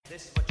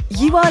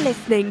You are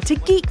listening to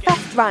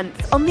Geekfest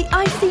Rants on the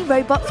IC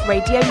Robots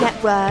Radio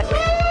Network.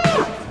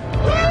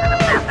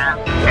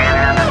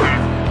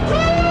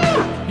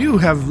 You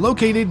have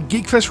located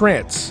Geekfest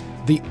Rants,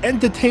 the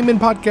entertainment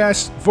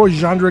podcast for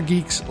genre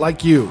geeks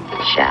like you.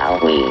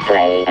 Shall we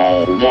play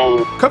a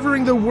game?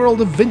 Covering the world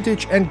of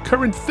vintage and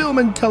current film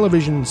and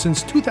television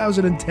since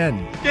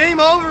 2010. Game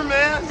over,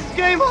 man. It's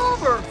game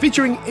over.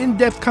 Featuring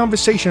in-depth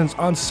conversations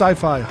on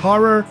sci-fi,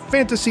 horror,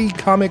 fantasy,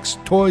 comics,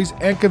 toys,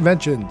 and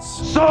conventions.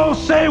 So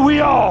say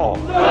we all.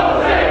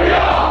 So say we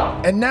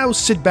all. And now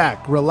sit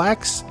back,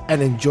 relax,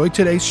 and enjoy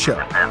today's show.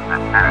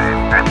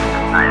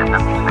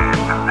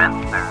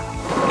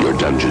 Your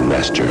dungeon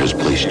master has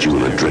placed you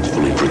in a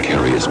dreadfully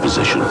precarious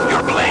position.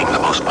 You're playing the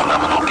most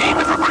phenomenal game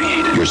ever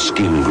created. Your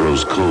skin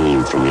grows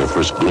cold from your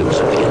first glimpse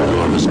of the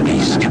enormous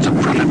beast. It's a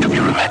product of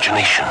your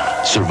imagination.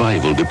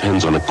 Survival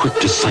depends on a quick,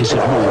 decisive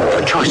move.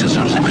 Your choices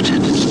are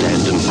limited.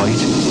 Stand and fight,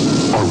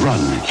 or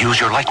run. Use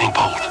your lightning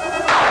bolt.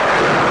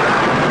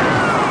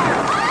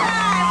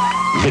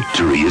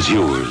 Victory is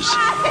yours.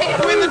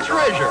 Win the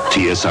treasure.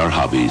 TSR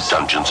Hobbies,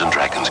 Dungeons &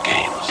 Dragons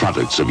games.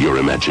 Products of your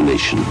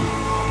imagination.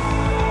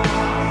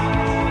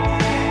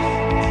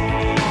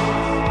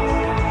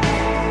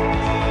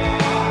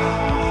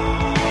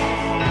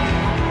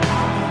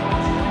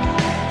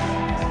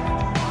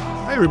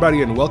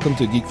 Everybody, and welcome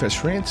to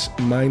Geekfest Rants.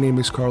 My name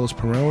is Carlos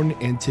Perron,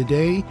 and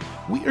today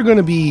we are going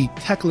to be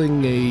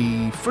tackling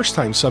a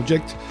first-time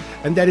subject,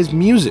 and that is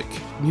music.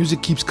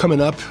 Music keeps coming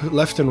up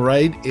left and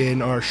right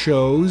in our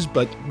shows,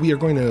 but we are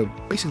going to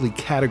basically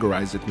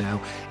categorize it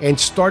now and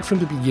start from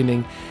the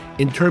beginning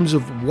in terms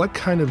of what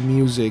kind of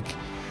music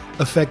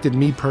affected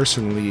me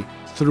personally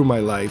through my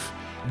life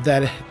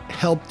that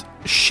helped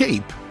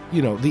shape,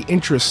 the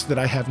interests that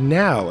I have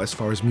now as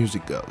far as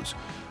music goes.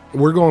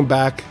 We're going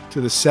back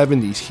to the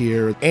 70s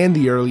here and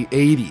the early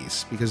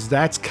 80s because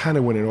that's kind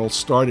of when it all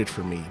started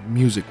for me,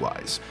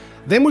 music-wise.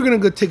 Then we're going to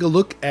go take a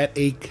look at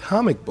a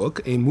comic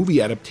book, a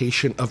movie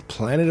adaptation of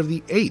Planet of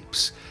the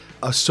Apes,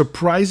 a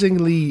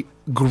surprisingly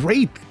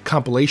great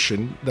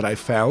compilation that I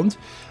found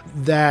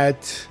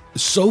that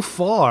so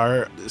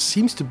far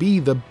seems to be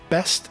the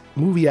best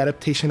movie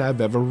adaptation I've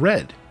ever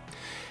read.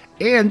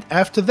 And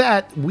after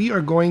that, we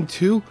are going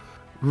to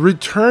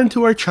return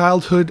to our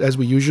childhood as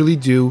we usually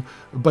do,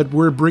 but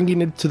we're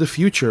bringing it to the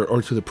future,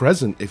 or to the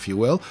present, if you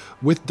will,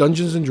 with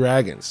Dungeons &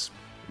 Dragons.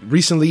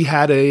 Recently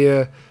had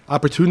a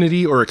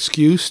opportunity or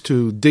excuse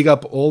to dig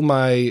up all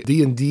my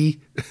D&D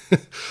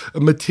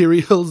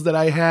materials that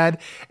I had,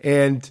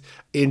 and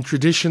in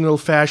traditional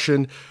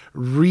fashion,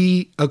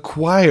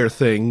 reacquire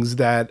things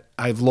that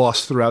I've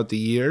lost throughout the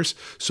years,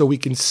 so we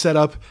can set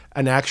up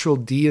an actual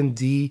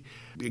D&D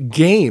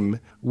game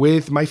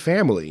with my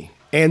family.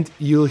 And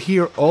you'll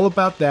hear all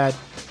about that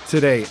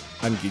today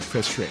on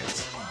Geekfest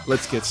Rants.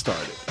 Let's get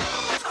started.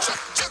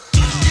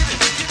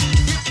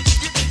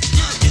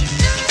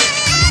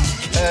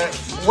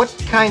 What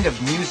kind of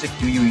music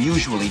do you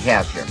usually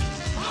have here?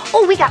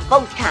 Oh, we got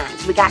both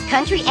kinds. We got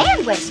country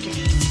and western.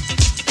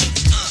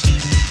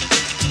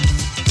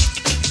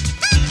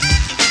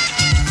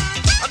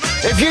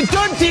 If you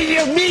don't eat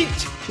your meat,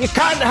 you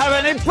can't have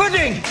any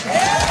pudding.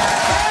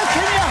 How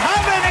can you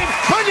have any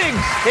pudding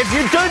if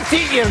you don't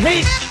eat your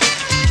meat?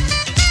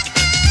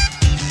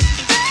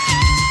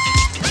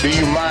 Do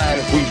you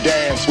mind if we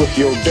dance with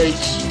your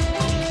dates?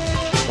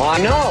 Why,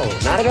 no,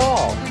 not at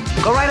all.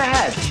 Go right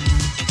ahead.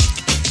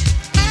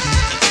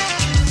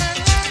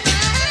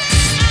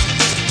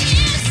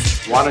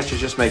 Why don't you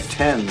just make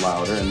 10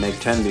 louder and make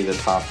 10 be the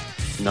top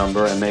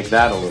number and make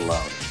that a little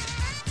louder?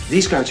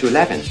 These go to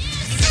 11.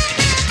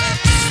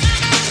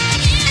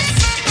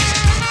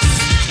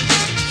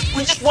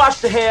 We just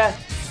wash the hair.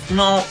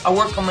 No, I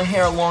work on my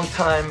hair a long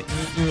time,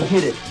 and you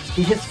hit it.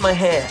 He hits my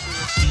hair.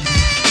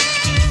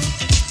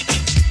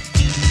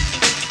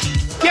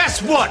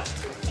 Guess what?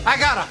 I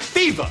got a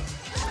fever,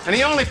 and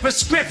the only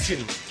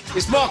prescription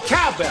is more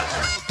cowbell.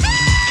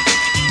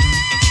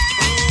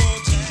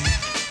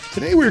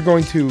 Today we're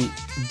going to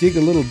dig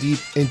a little deep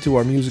into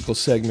our musical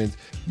segment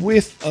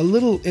with a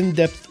little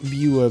in-depth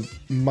view of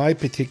my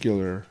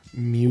particular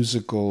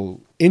musical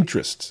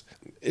interests.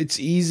 It's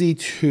easy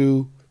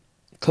to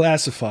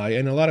classify,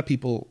 and a lot of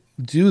people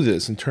do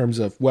this in terms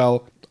of,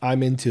 well,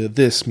 I'm into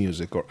this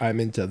music or I'm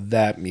into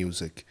that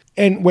music.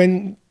 And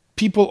when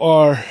people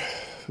are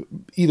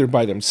either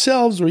by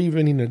themselves or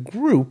even in a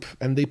group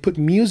and they put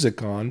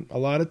music on, a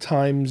lot of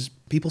times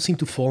people seem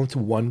to fall into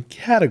one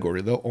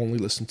category. They'll only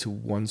listen to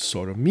one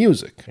sort of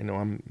music. I know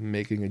I'm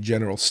making a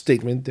general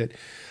statement that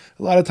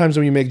a lot of times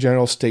when you make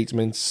general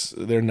statements,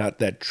 they're not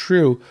that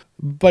true.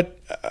 But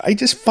I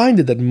just find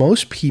it that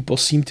most people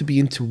seem to be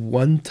into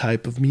one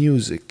type of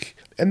music.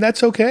 And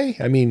that's okay.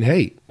 I mean,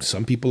 hey,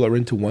 some people are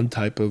into one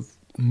type of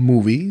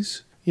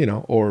movies,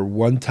 or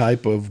one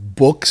type of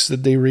books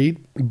that they read.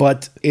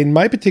 But in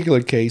my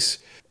particular case,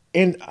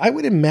 and I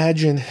would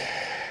imagine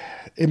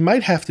it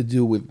might have to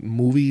do with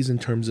movies in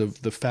terms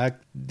of the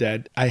fact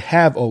that I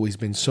have always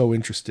been so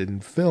interested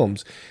in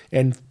films.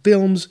 And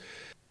films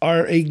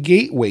are a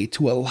gateway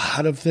to a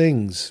lot of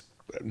things.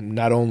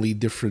 not only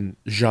different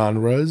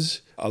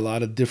genres, a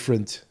lot of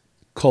different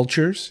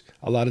cultures,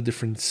 a lot of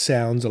different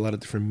sounds, a lot of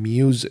different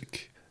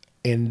music.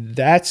 And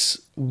that's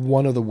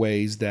one of the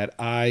ways that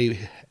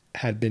I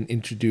had been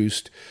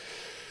introduced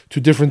to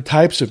different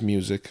types of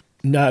music,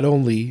 not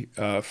only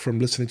from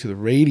listening to the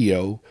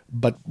radio,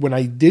 but when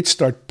I did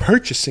start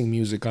purchasing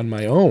music on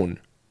my own.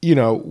 You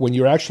know, when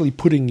you're actually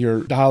putting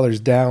your dollars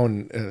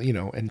down,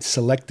 and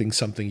selecting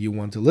something you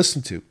want to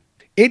listen to.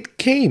 It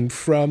came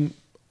from,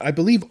 I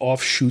believe,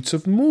 offshoots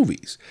of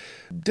movies.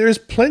 There's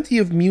plenty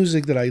of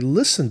music that I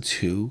listened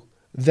to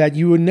that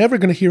you were never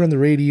going to hear on the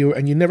radio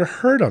and you never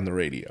heard on the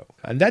radio.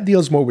 And that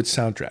deals more with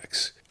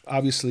soundtracks.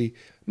 Obviously,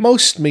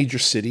 most major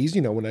cities,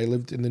 when I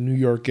lived in the New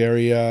York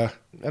area,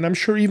 and I'm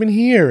sure even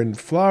here in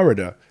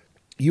Florida,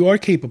 you are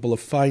capable of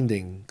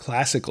finding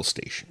classical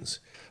stations.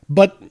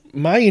 But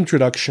my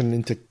introduction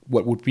into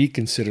what would be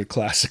considered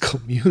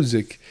classical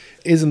music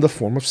is in the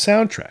form of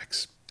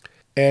soundtracks.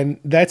 And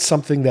that's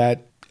something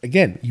that,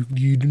 again,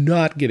 you do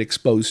not get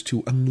exposed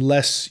to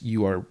unless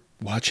you are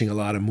watching a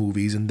lot of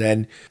movies and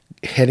then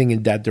heading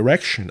in that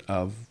direction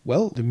of,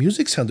 well, the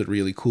music sounded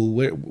really cool.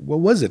 What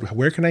was it?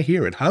 Where can I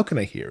hear it? How can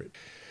I hear it?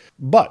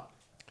 But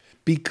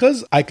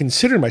because I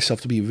consider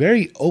myself to be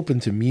very open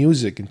to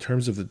music in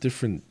terms of the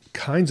different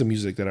kinds of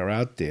music that are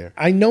out there,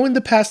 I know in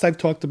the past I've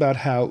talked about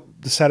how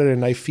the Saturday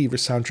Night Fever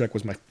soundtrack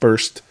was my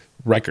first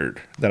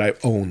record that I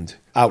owned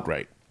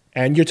outright.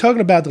 And you're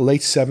talking about the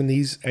late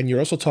 70s, and you're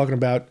also talking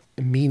about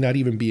me not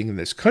even being in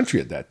this country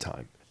at that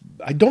time.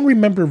 I don't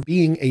remember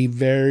being a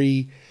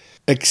very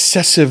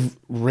excessive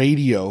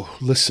radio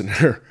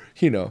listener,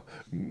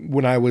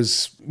 when I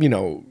was,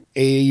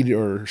 8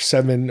 or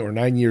 7 or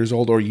 9 years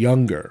old or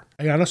younger.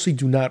 I honestly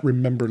do not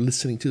remember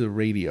listening to the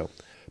radio.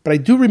 But I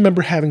do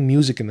remember having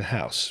music in the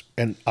house,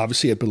 and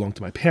obviously it belonged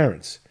to my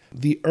parents.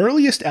 The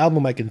earliest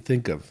album I can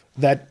think of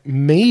that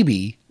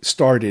maybe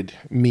started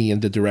me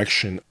in the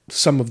direction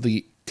some of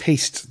the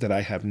tastes that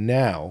I have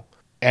now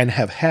and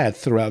have had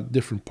throughout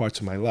different parts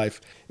of my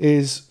life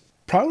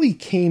probably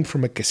came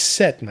from a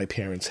cassette my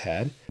parents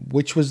had,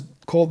 which was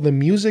called The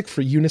Music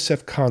for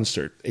UNICEF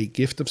Concert, A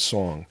Gift of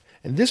Song.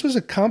 And this was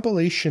a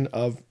compilation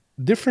of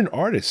different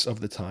artists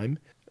of the time,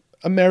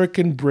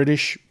 American,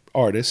 British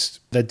artists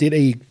that did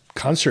a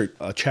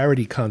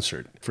charity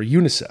concert for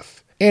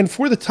UNICEF. And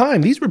for the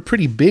time, these were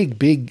pretty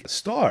big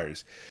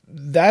stars.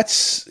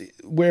 That's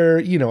where,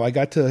 I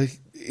got to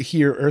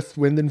hear Earth,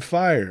 Wind &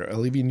 Fire,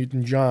 Olivia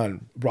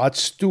Newton-John, Rod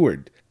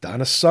Stewart,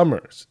 Donna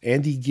Summers,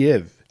 Andy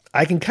Gibb.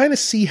 I can kind of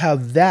see how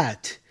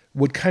that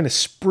would kind of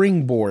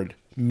springboard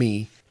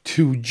me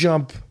to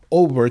jump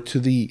over to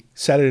the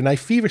Saturday Night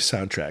Fever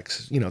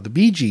soundtracks. The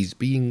Bee Gees,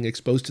 being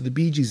exposed to the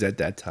Bee Gees at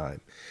that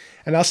time.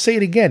 And I'll say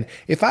it again,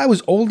 if I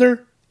was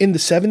older in the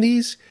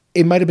 70s,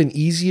 it might have been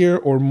easier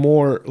or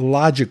more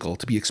logical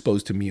to be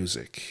exposed to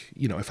music.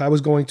 If I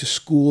was going to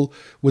school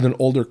with an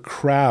older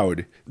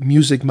crowd,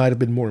 music might have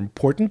been more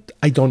important.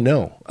 I don't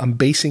know. I'm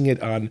basing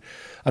it on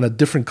a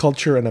different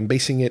culture, and I'm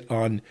basing it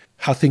on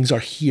how things are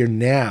here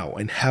now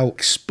and how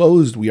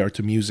exposed we are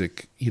to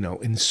music,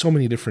 in so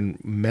many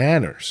different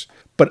manners.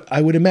 But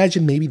I would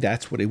imagine maybe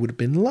that's what it would have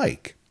been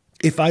like.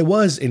 If I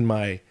was in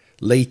my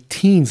late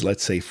teens,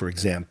 let's say, for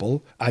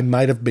example, I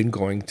might have been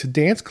going to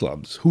dance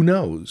clubs. Who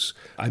knows?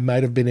 I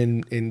might have been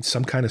in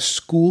some kind of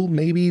school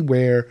maybe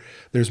where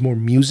there's more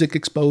music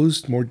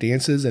exposed, more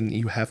dances, and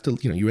you have to,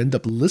 you end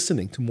up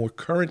listening to more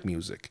current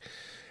music.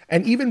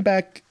 And even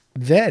back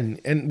then,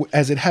 and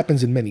as it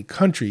happens in many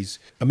countries,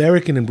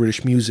 American and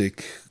British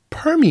music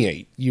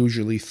permeate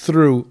usually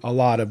through a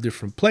lot of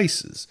different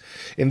places.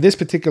 In this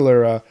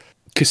particular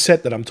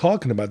cassette that I'm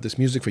talking about, this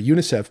Music for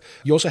UNICEF,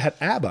 you also had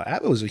ABBA.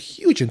 ABBA was a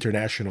huge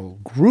international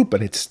group,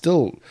 and it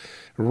still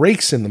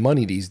rakes in the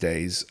money these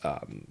days.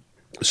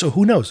 So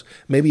who knows?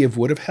 Maybe it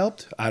would have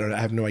helped. I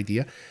have no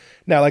idea.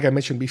 Now, like I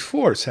mentioned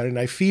before, Saturday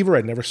Night Fever,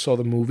 I never saw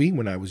the movie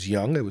when I was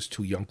young. I was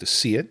too young to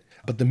see it.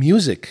 But the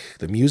music,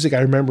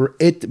 I remember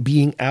it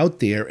being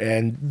out there,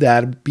 and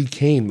that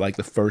became like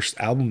the first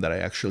album that I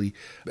actually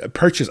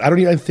purchased. I don't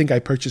even think I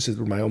purchased it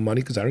with my own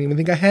money because I don't even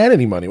think I had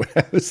any money when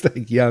I was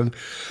like young.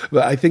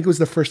 But I think it was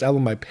the first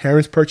album my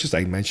parents purchased.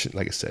 I mentioned,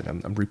 like I said,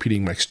 I'm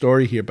repeating my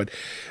story here, but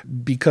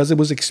because it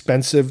was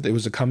expensive, it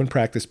was a common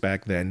practice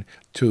back then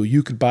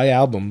you could buy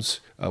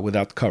albums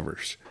without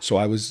covers. So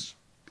I was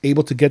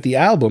able to get the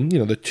album,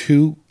 the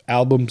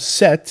 2-album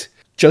set,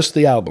 just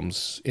the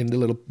albums in the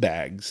little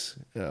bags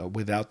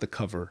without the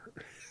cover,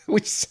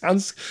 which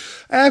sounds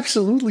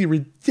absolutely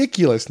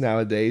ridiculous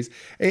nowadays.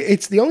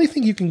 It's the only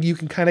thing you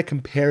can kind of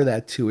compare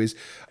that to is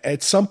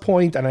at some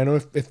point, and I don't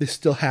know if this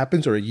still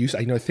happens or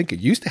I think it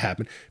used to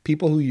happen,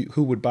 people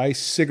who would buy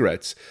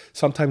cigarettes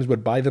sometimes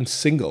would buy them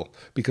single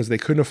because they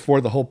couldn't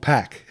afford the whole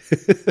pack.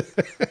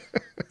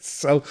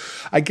 So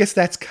I guess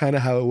that's kind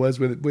of how it was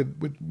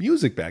with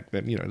music back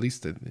then, at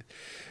least in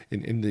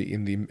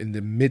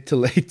the mid to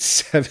late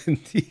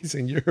 70s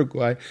in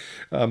Uruguay.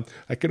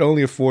 I could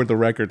only afford the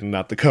record and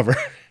not the cover.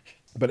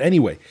 But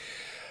anyway,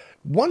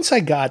 once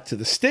I got to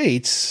the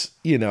States,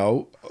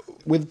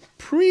 with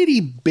pretty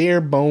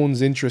bare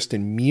bones interest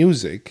in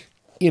music,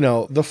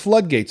 the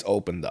floodgates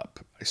opened up.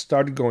 I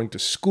started going to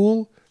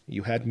school.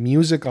 You had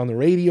music on the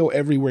radio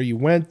everywhere you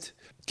went.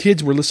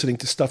 Kids were listening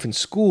to stuff in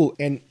school,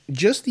 and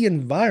just the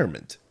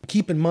environment.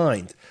 Keep in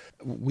mind,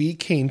 we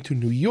came to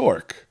New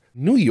York.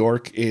 New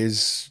York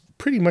is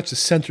pretty much the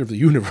center of the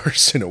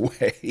universe in a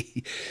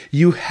way.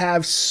 You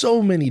have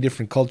so many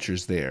different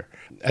cultures there,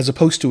 as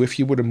opposed to if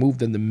you would have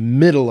moved in the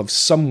middle of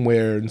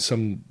somewhere in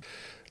some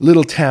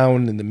little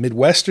town in the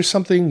Midwest or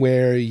something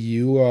where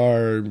you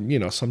are,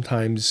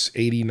 sometimes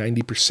 80,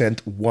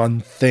 90%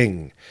 one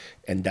thing.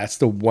 And that's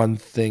the one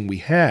thing we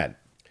had.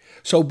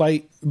 So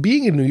by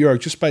being in New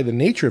York, just by the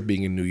nature of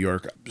being in New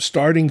York,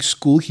 starting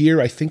school here,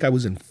 I think I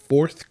was in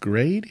 4th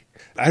grade.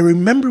 I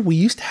remember we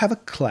used to have a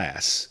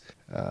class.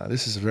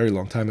 This is a very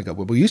long time ago,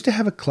 but we used to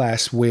have a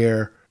class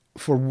where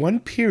for one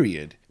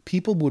period,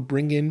 people would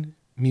bring in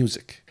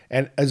music.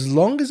 And as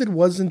long as it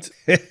wasn't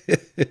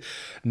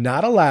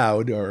not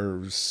allowed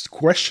or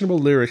questionable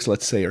lyrics,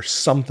 let's say, or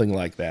something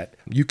like that,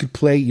 you could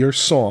play your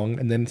song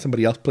and then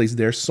somebody else plays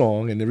their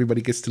song and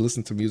everybody gets to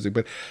listen to music.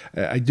 But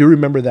I do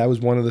remember that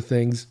was one of the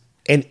things.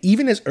 And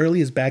even as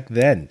early as back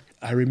then,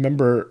 I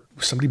remember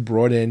somebody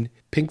brought in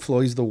Pink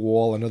Floyd's The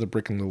Wall, Another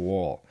Brick in the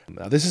Wall.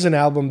 Now, this is an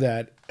album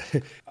that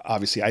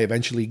obviously I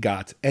eventually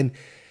got. And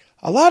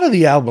a lot of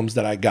the albums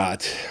that I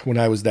got when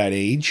I was that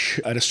age,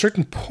 at a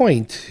certain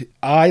point,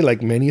 I,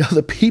 like many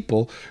other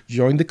people,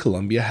 joined the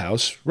Columbia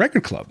House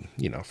Record Club.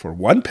 For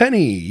 1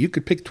 penny, you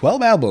could pick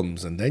 12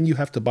 albums, and then you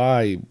have to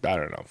buy,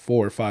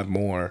 4 or 5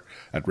 more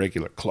at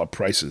regular club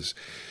prices.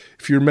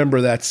 If you remember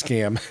that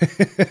scam,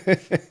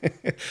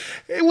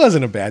 it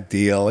wasn't a bad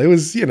deal. It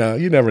was, you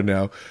never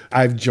know.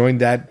 I've joined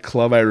that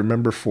club, I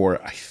remember,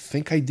 I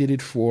think I did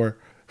it for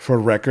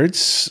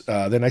records.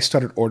 Then I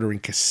started ordering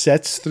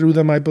cassettes through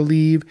them, I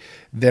believe.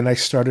 Then I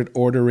started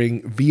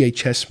ordering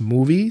VHS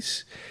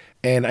movies.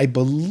 And I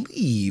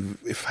believe,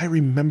 if I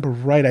remember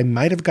right, I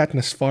might have gotten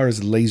as far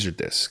as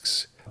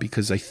Laserdiscs,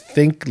 because I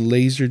think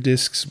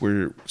Laserdiscs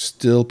were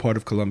still part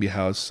of Columbia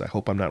House. I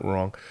hope I'm not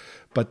wrong.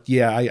 But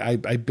yeah,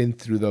 I've been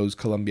through those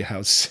Columbia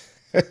House.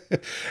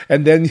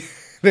 And then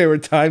there were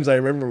times I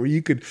remember where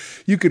you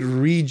could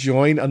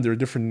rejoin under a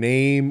different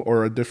name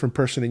or a different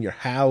person in your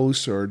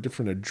house or a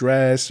different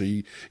address, or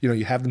you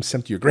have them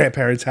sent to your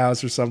grandparents'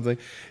 house or something.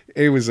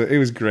 It was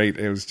great.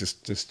 It was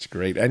just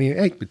great. I mean,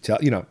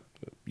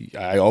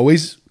 I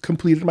always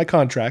completed my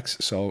contracts,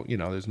 so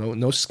there's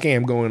no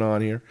scam going on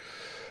here.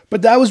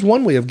 But that was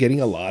one way of getting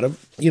a lot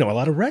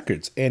of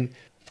records. And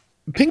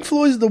Pink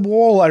Floyd's The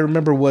Wall, I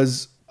remember,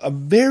 was a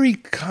very,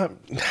 I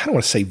don't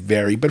want to say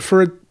very, but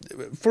for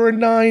a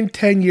 9,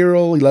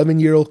 10-year-old,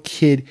 11-year-old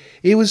kid,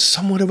 it was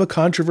somewhat of a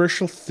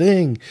controversial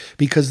thing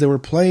because they were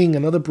playing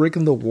Another Brick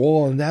in the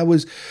Wall, and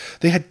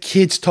they had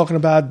kids talking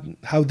about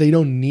how they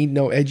don't need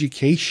no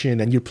education,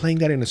 and you're playing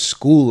that in a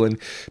school, and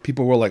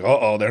people were like,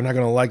 uh-oh, they're not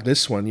going to like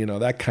this one,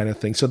 that kind of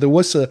thing. So there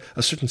was a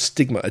certain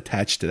stigma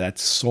attached to that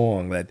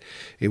song, that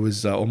it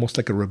was almost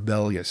like a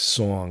rebellious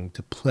song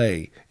to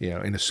play,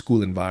 in a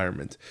school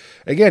environment.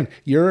 Again,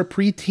 you're a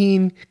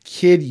preteen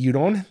kid, you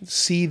don't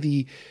see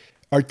the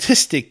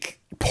artistic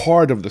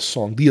part of the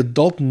song, the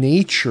adult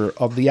nature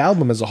of the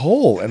album as a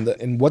whole,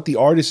 and what the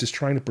artist is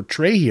trying to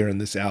portray here in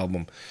this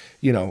album.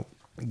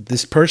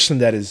 This person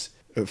that is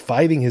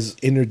fighting his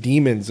inner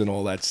demons and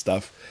all that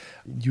stuff.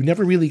 You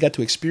never really got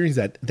to experience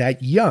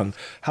that young.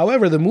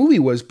 However, the movie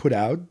was put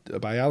out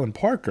by Alan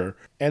Parker,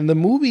 and the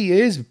movie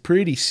is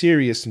pretty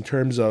serious in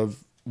terms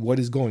of what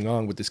is going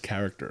on with this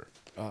character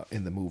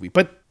in the movie.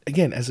 But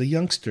again, as a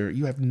youngster,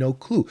 you have no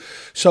clue.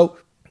 So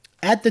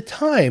at the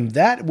time,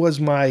 that was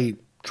my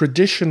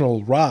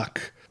traditional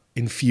rock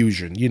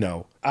infusion,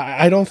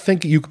 I don't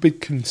think you could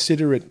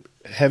consider it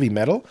heavy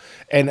metal.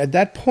 And at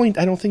that point,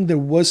 I don't think there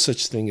was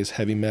such thing as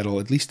heavy metal,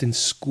 at least in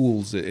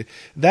schools.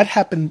 That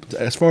happened,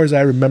 as far as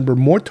I remember,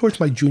 more towards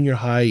my junior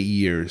high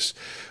years,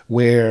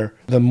 where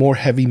the more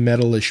heavy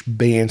metal-ish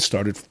bands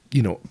started,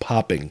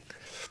 popping.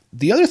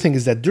 The other thing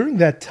is that during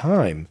that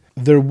time,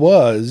 there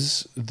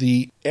was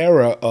the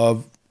era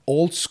of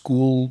old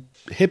school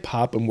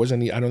hip-hop, and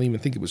I don't even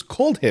think it was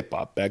called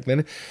hip-hop back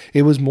then.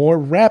 It was more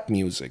rap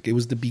music. It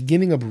was the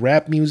beginning of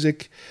rap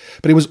music,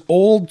 but it was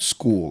old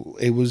school.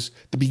 It was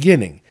the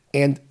beginning.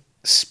 And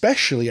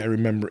especially, I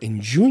remember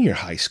in junior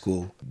high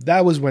school,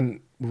 that was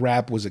when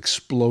rap was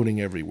exploding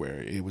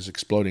everywhere. It was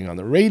exploding on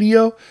the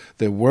radio.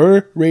 There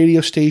were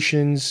radio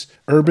stations,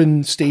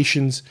 urban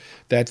stations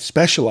that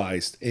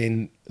specialized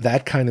in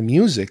that kind of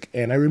music.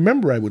 And I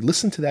remember I would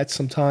listen to that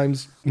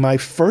sometimes. My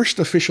first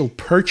official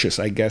purchase,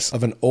 I guess,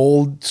 of an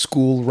old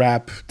school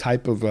rap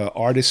type of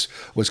artist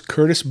was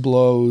Curtis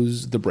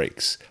Blow's The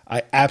Breaks.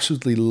 I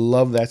absolutely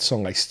love that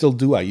song. I still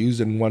do. I use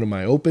it in one of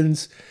my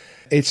opens.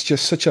 It's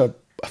just such a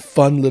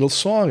fun little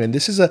song. And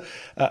this is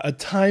a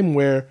time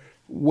where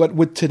what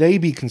would today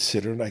be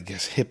considered, I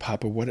guess,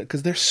 hip-hop or what,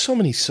 because there's so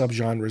many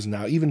subgenres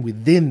now, even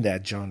within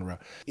that genre.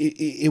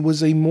 It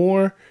was a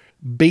more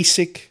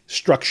basic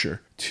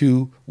structure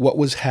to what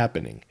was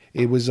happening.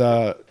 It was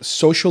a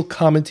social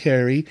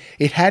commentary.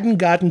 It hadn't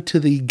gotten to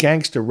the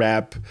gangster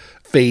rap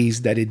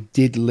phase that it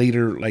did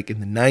later, like in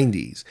the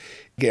 90s.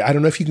 I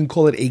don't know if you can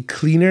call it a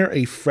cleaner,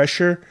 a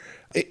fresher.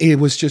 It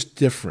was just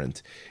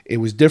different. It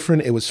was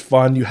different. It was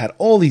fun. You had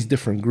all these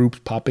different groups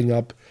popping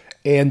up.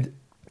 And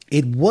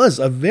it was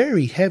a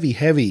very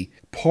heavy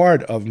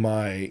part of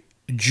my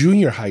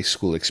junior high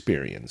school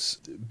experience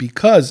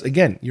because,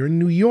 again, you're in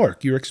New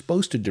York. You're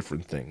exposed to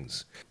different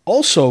things.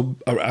 Also,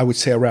 I would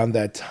say around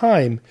that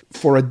time,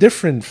 for a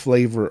different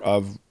flavor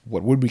of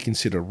what would we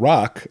consider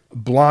rock,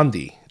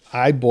 Blondie.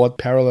 I bought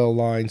Parallel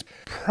Lines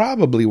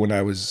probably when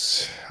I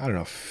was,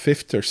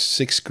 5th or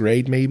 6th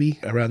grade, maybe,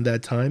 around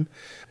that time.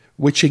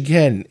 Which,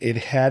 again, it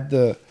had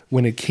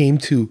when it came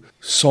to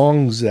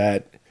songs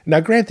that, now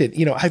granted,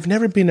 I've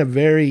never been a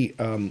very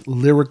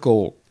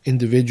lyrical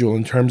individual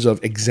in terms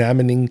of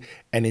examining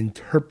and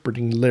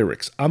interpreting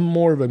lyrics. I'm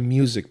more of a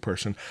music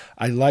person.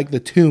 I like the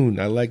tune.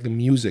 I like the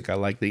music. I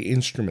like the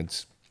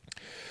instruments.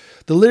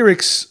 The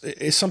lyrics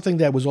is something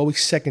that was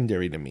always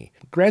secondary to me.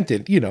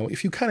 Granted,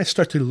 if you kind of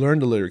start to learn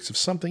the lyrics of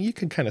something, you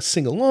can kind of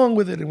sing along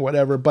with it and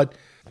whatever, but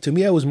to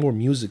me, I was more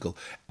musical.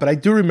 But I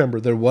do remember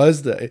there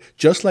was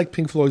just like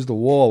Pink Floyd's The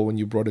Wall, when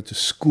you brought it to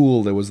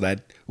school, there was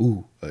that,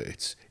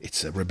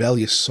 it's a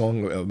rebellious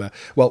song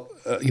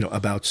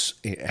about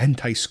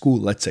anti-school,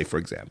 let's say, for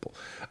example.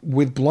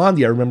 With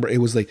Blondie, I remember it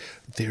was like,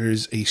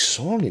 there's a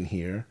song in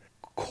here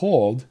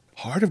called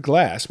Heart of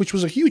Glass, which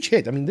was a huge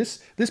hit. I mean, this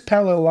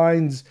Parallel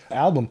Lines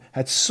album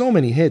had so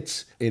many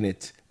hits in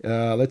it.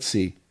 Let's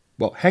see.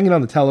 Well, Hanging on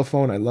the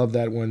Telephone, I love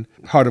that one.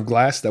 Heart of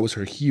Glass, that was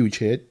her huge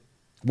hit.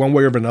 One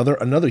Way or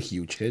Another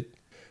huge hit.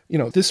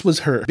 This was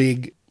her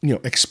big,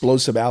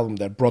 explosive album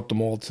that brought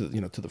them all to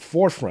the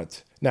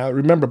forefront. Now,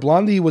 remember,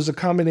 Blondie was a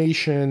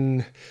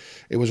combination.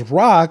 It was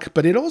rock,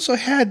 but it also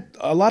had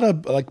a lot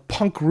of like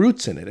punk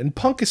roots in it. And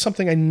punk is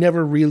something I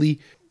never really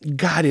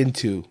got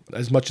into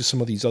as much as some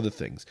of these other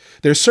things.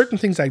 There's certain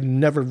things I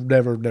never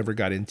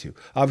got into.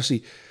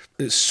 Obviously,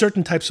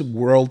 certain types of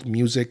world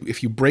music,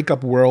 if you break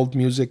up world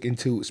music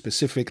into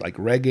specific like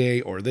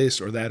reggae or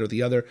this or that or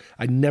the other,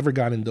 I never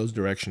got in those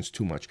directions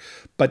too much.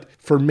 But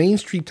for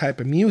mainstream type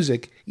of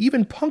music,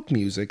 even punk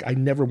music, I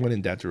never went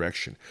in that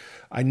direction.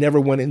 I never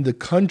went in the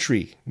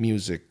country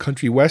music,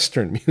 country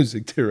western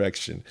music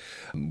direction,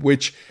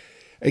 which,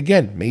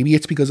 again, maybe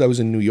it's because I was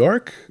in New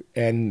York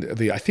and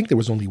I think there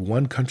was only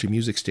one country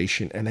music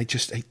station, and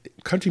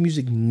country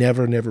music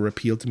never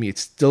appealed to me. It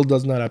still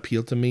does not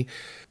appeal to me.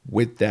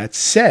 With that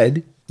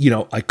said,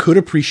 I could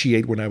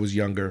appreciate when I was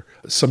younger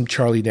some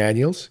Charlie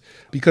Daniels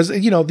because,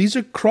 these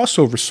are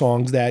crossover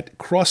songs that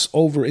cross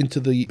over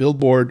into the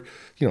Billboard,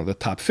 the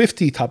top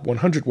 50, top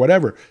 100,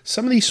 whatever.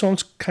 Some of these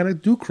songs kind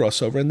of do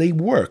cross over and they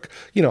work.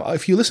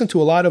 If you listen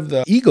to a lot of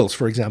the Eagles,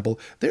 for example,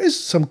 there's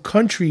some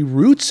country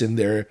roots in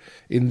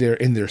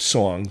their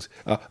songs.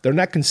 They're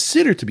not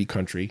considered to be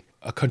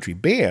a country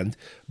band,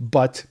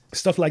 but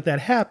stuff like that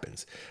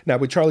happens. Now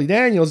with Charlie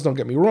Daniels, don't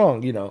get me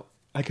wrong,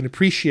 I can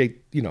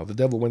appreciate, The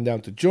Devil Went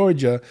Down to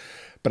Georgia,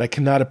 but I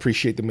cannot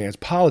appreciate the man's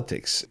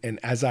politics. And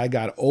as I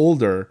got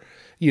older,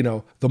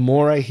 the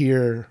more I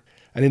hear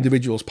an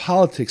individual's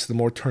politics, the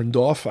more turned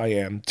off I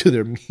am to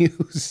their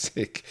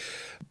music.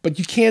 But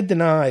you can't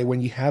deny when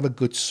you have a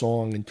good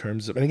song in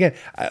terms of, and again,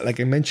 like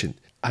I mentioned,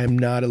 I'm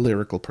not a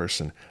lyrical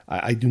person.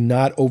 I do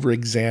not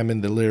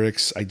over-examine the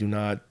lyrics. I do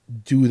not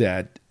do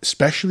that,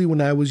 especially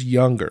when I was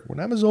younger. When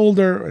I was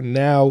older, and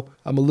now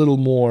I'm a little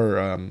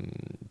more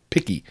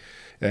picky.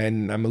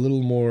 And I'm a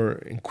little more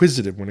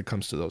inquisitive when it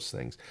comes to those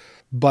things.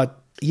 But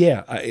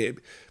yeah,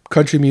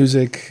 country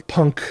music,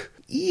 punk,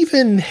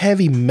 even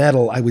heavy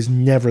metal, I was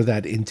never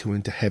that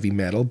into heavy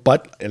metal.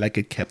 But like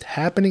it kept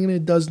happening and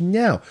it does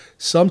now.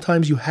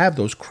 Sometimes you have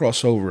those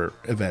crossover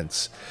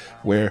events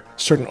where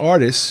certain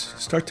artists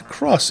start to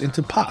cross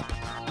into pop.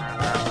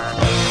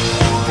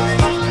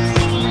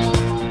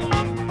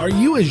 Are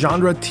you a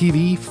genre,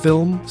 TV,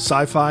 film,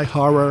 sci-fi,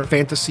 horror,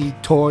 fantasy,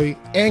 toy,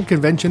 and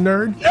convention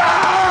nerd?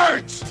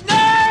 Nerds!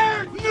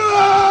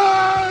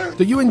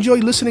 Do you enjoy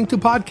listening to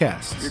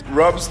podcasts? It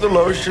rubs the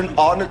lotion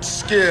on its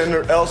skin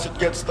or else it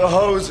gets the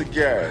hose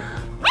again.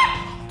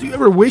 Do you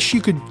ever wish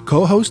you could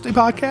co-host a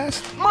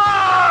podcast?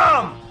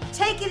 Mom!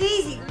 Take it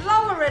easy.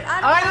 Lower it.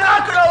 I'm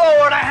not going to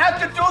lower it. I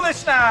have to do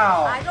this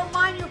now. I don't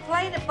mind you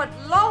playing it, but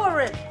lower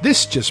it.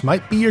 This just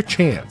might be your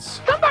chance.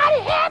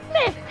 Somebody help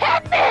me!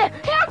 Help me!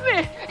 Help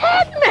me!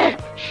 Help me!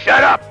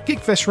 Shut up!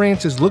 Geekfest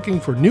Rants is looking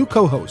for new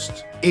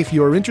co-hosts. If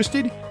you're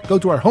interested, go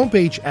to our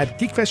homepage at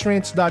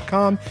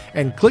geekfestrants.com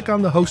and click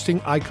on the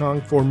hosting icon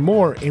for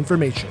more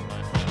information.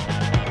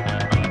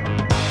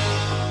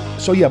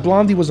 So yeah,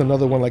 Blondie was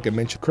another one, like I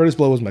mentioned. Curtis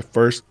Blow was my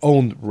first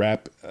owned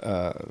rap,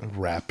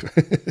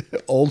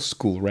 old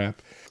school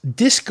rap.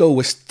 Disco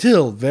was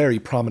still very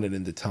prominent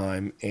in the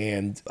time,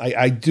 and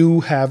I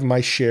do have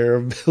my share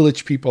of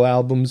Village People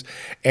albums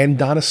and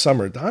Donna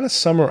Summer. Donna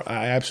Summer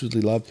I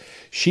absolutely loved.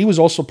 She was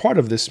also part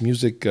of this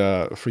Music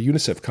for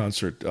UNICEF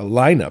concert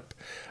lineup.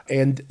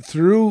 And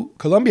through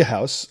Columbia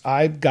House,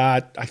 I've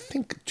got, I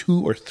think,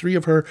 2 or 3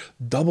 of her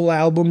double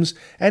albums,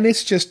 and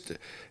it's just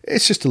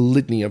a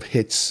litany of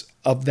hits.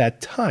 of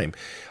that time.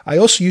 I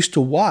also used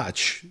to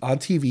watch on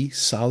TV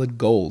Solid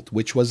Gold,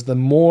 which was the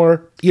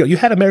more, you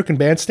had American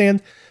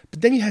Bandstand,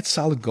 but then you had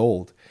Solid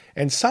Gold.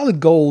 And Solid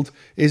Gold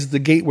is the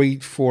gateway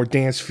for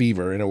Dance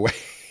Fever in a way.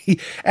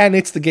 And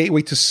it's the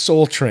gateway to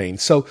Soul Train.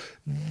 So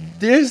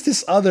there's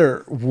this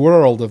other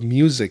world of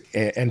music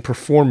and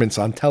performance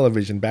on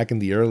television back in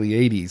the early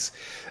 80s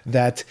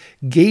that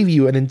gave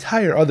you an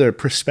entire other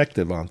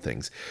perspective on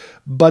things.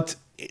 But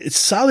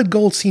Solid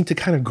Gold seemed to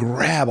kind of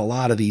grab a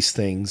lot of these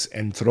things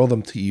and throw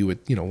them to you,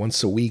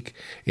 once a week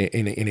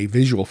in a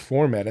visual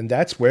format. And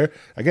that's where,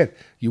 again,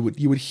 you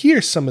would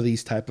hear some of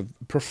these type of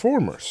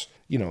performers,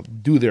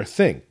 do their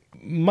thing.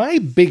 My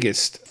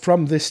biggest,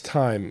 from this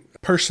time,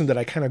 person that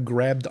I kind of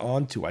grabbed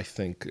onto, I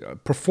think,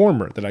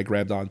 performer that I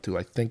grabbed onto,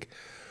 I think,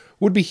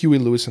 would be Huey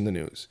Lewis and the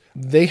News.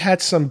 They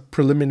had some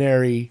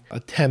preliminary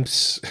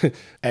attempts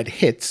at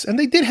hits, and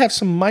they did have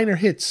some minor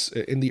hits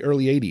in the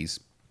early 80s.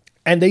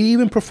 And they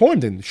even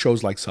performed in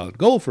shows like Solid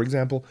Gold, for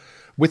example,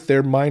 with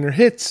their minor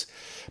hits.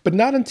 But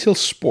not until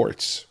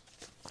Sports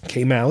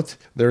came out,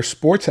 their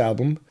Sports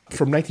album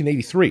from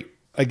 1983.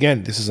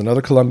 Again, this is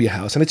another Columbia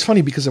House. And it's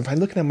funny because if I'm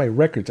looking at my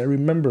records, I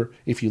remember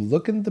if you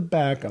look in the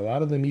back, a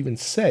lot of them even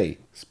say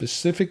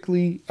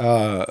specifically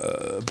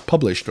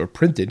published or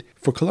printed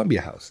for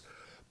Columbia House.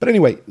 But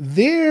anyway,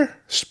 their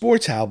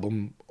Sports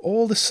album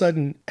all of a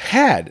sudden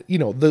had,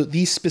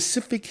 these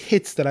specific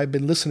hits that I've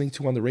been listening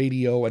to on the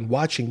radio and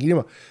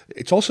watching.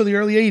 It's also the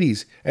early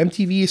 80s.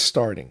 MTV is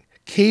starting.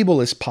 Cable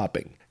is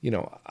popping.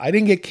 I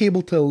didn't get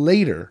cable till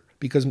later,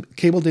 because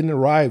cable didn't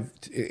arrive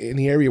in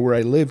the area where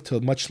I lived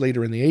till much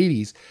later in the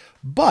 80s.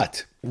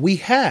 But we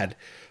had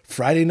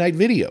Friday night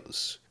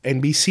videos,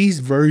 NBC's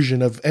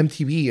version of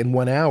MTV in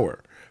 1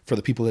 hour for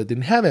the people that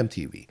didn't have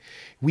MTV.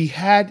 We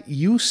had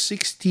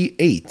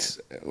U68.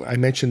 I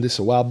mentioned this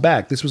a while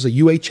back. This was a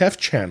UHF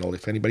channel,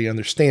 if anybody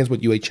understands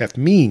what UHF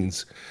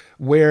means,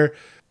 where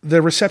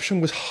the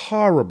reception was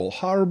horrible,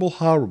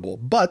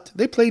 but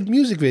they played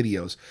music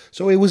videos.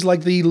 So it was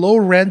like the low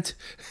rent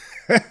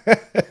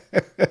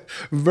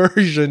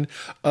version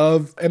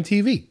of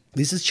MTV.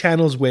 This is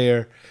channels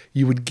where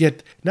you would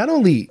get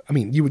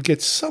you would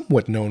get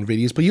somewhat known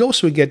videos, but you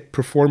also would get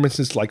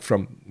performances like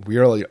from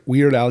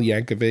Weird Al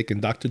Yankovic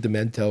and Dr.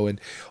 Demento and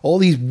all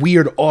these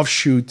weird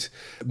offshoot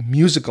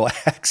musical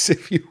acts,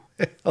 if you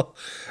will,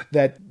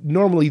 that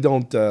normally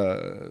don't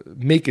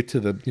make it to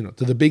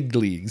the big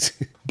leagues.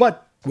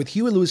 But with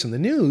Huey Lewis and the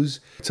News,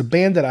 it's a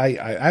band that I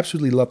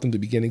absolutely loved from the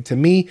beginning. To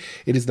me,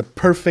 it is the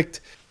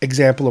perfect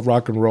example of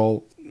rock and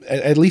roll,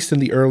 at least in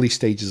the early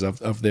stages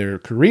of their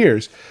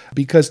careers,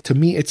 because to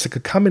me, it's like a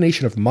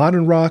combination of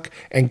modern rock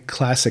and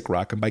classic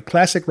rock. And by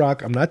classic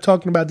rock, I'm not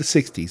talking about the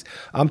 60s.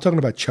 I'm talking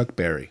about Chuck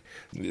Berry.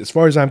 As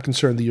far as I'm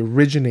concerned, the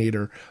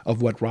originator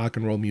of what rock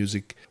and roll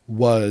music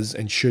was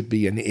and should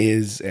be and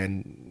is,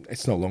 and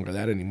it's no longer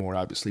that anymore,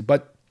 obviously.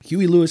 But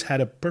Huey Lewis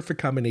had a perfect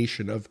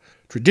combination of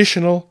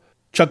traditional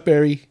Chuck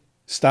Berry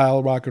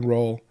style rock and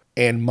roll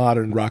and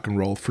modern rock and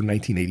roll for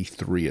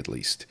 1983 at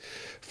least,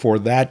 for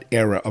that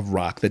era of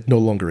rock that no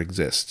longer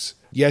exists.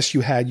 Yes,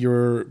 you had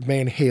your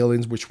Van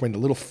Halens, which went a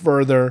little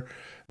further.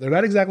 They're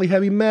not exactly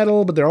heavy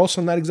metal, but they're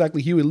also not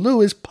exactly Huey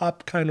Lewis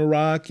pop kind of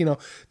rock.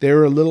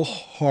 They're a little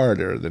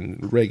harder than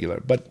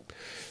regular. But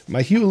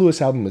my Huey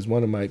Lewis album is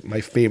one of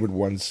my favorite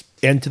ones.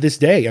 And to this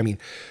day,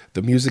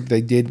 the music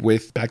they did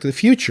with Back to the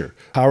Future,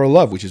 Power of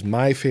Love, which is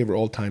my favorite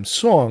all-time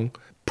song,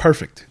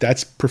 perfect.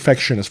 That's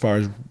perfection as far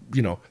as,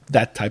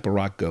 that type of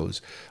rock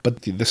goes.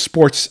 But the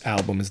Sports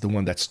album is the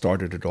one that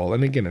started it all.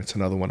 And again, it's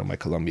another one of my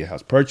Columbia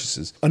House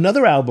purchases.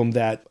 Another album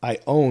that I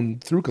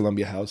owned through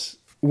Columbia House,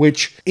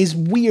 which is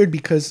weird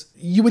because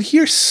you would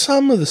hear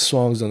some of the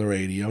songs on the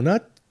radio,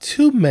 not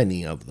too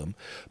many of them,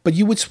 but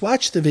you would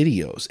watch the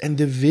videos, and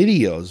the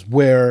videos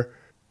were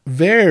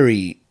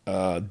very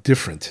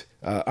different.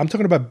 I'm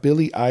talking about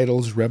Billy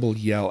Idol's Rebel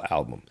Yell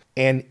album.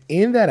 And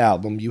in that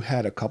album, you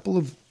had a couple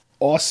of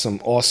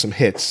awesome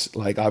hits,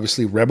 like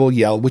obviously Rebel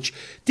Yell, which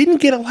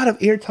didn't get a lot of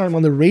airtime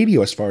on the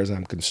radio as far as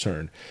I'm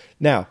concerned.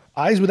 Now,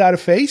 Eyes Without a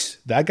Face,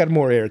 that got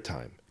more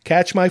airtime.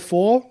 Catch My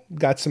Fall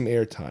got some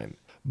airtime.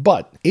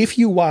 But if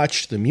you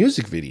watch the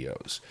music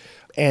videos,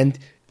 and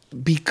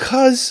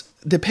because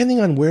depending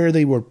on where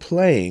they were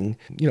playing,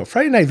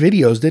 Friday night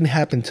videos didn't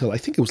happen till I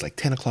think it was like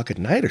 10 o'clock at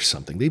night or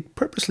something. They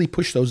purposely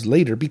pushed those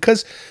later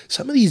because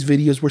some of these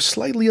videos were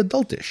slightly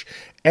adultish.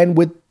 And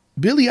with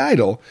Billy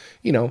Idol,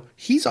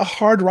 he's a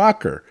hard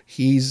rocker.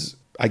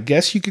 I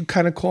guess you could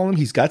kind of call him,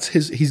 he's got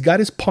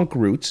his punk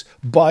roots,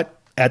 but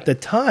at the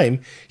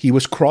time he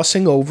was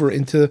crossing over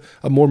into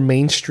a more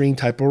mainstream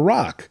type of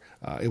rock.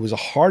 It was a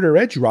harder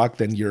edge rock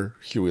than your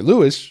Huey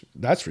Lewis,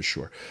 that's for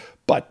sure.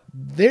 But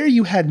there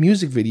you had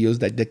music videos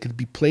that could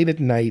be played at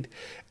night,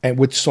 and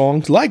with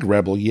songs like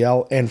Rebel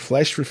Yell and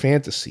Flesh for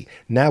Fantasy.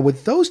 Now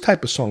with those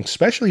type of songs,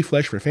 especially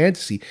Flesh for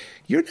Fantasy,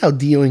 you're now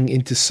dealing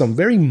into some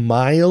very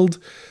mild,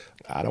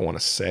 I don't want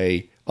to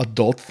say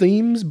adult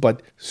themes,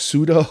 but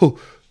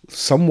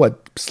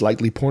somewhat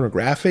slightly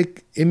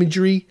pornographic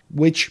imagery,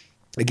 which,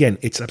 again,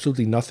 it's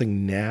absolutely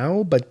nothing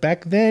now, but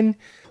back then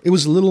it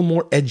was a little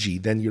more edgy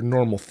than your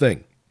normal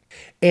thing.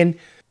 And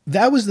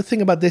that was the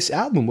thing about this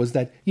album was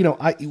that,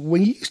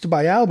 when you used to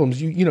buy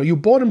albums, you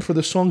bought them for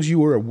the songs you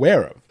were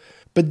aware of.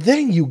 But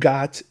then you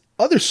got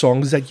other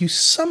songs that you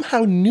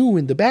somehow knew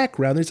in the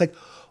background. It's like,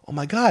 oh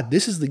my God,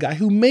 this is the guy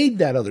who made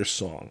that other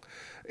song.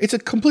 It's a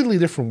completely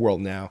different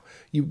world now.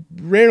 You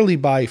rarely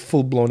buy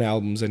full-blown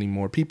albums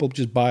anymore. People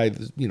just buy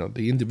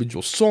the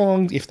individual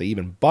songs, if they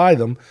even buy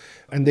them,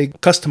 and they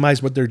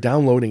customize what they're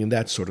downloading and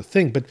that sort of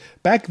thing. But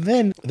back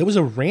then, there was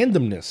a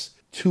randomness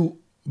to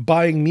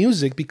buying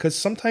music because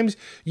sometimes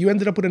you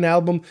ended up with an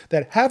album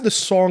that half the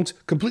songs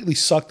completely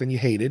sucked and you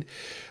hated.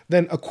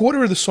 Then a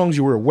quarter of the songs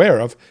you were aware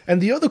of,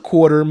 and the other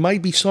quarter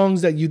might be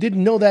songs that you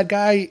didn't know that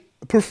guy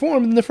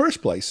performed in the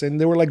first place, and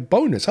they were like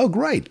bonus. Oh,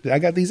 great! I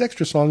got these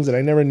extra songs that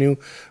I never knew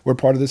were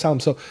part of this album.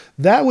 So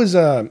that was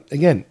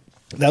again,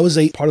 that was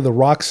a part of the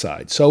rock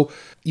side. So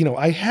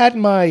I had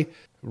my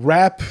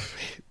rap,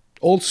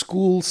 old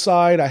school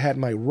side. I had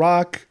my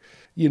rock.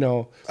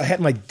 I had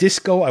my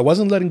disco. I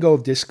wasn't letting go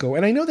of disco,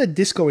 and I know that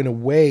disco, in a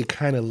way,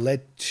 kind of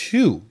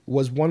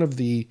was one of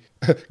the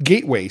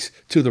gateways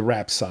to the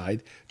rap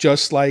side,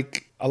 just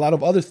like a lot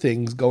of other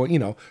things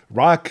going.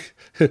 Rock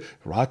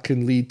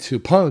can lead to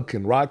punk,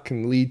 and rock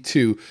can lead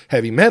to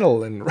heavy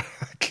metal, and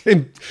rock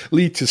can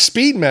lead to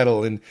speed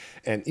metal, and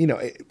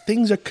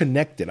things are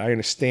connected. I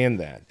understand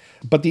that.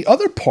 But the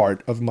other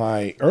part of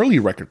my early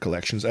record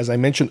collections, as I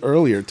mentioned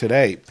earlier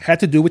today, had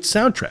to do with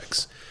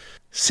soundtracks.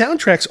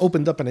 Soundtracks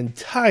opened up an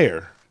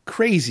entire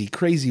crazy,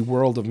 crazy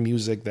world of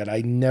music that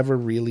I never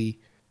really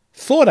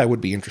thought I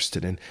would be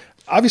interested in.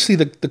 Obviously,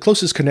 the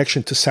closest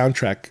connection to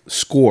soundtrack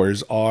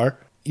scores are,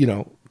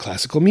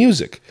 classical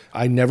music.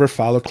 I never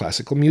followed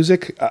classical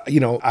music.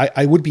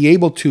 I would be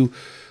able to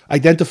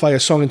identify a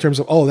song in terms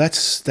of, oh,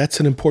 that's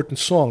an important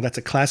song. That's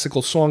a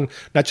classical song,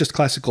 not just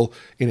classical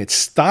in its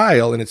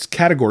style, in its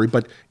category,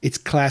 but it's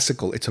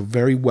classical. It's a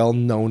very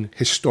well-known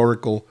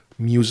historical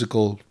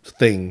musical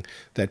thing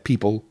that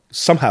people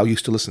somehow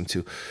used to listen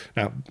to.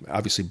 Now,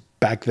 obviously,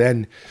 back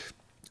then,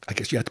 I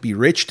guess you had to be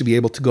rich to be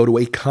able to go to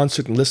a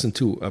concert and listen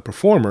to a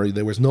performer.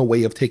 There was no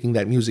way of taking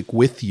that music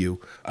with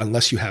you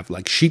unless you have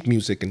like sheet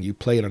music and you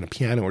play it on a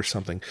piano or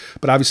something.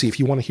 But obviously, if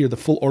you want to hear the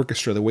full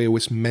orchestra the way it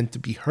was meant to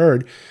be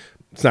heard,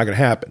 it's not going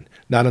to happen.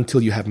 Not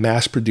until you have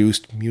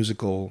mass-produced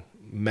musical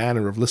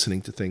manner of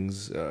listening to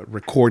things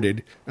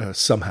recorded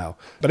somehow.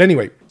 But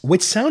anyway,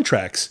 with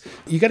soundtracks,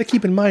 you got to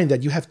keep in mind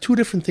that you have two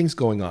different things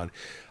going on.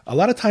 A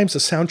lot of times a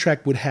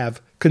soundtrack would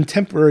have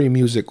contemporary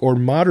music or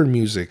modern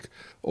music,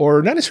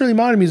 or not necessarily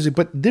modern music,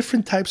 but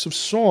different types of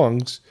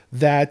songs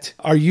that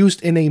are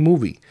used in a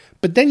movie.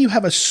 But then you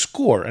have a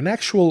score, an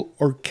actual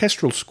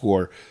orchestral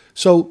score.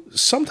 So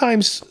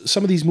sometimes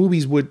some of these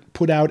movies would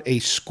put out a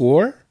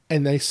score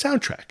and a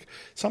soundtrack.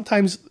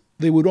 Sometimes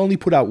they would only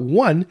put out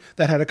one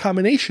that had a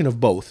combination of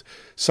both,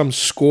 some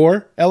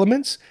score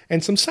elements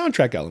and some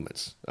soundtrack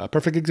elements. A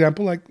perfect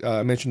example, like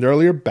I mentioned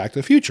earlier, Back to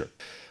the Future.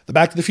 The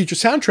Back to the Future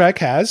soundtrack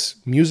has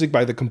music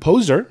by the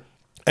composer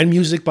and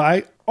music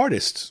by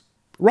artists,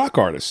 rock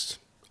artists,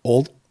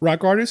 old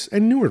rock artists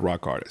and newer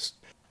rock artists.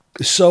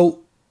 So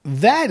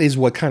that is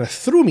what kind of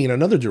threw me in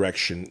another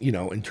direction,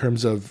 in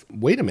terms of,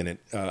 wait a minute,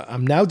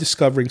 I'm now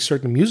discovering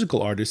certain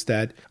musical artists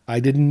that I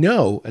didn't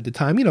know at the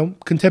time,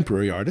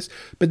 contemporary artists.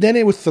 But then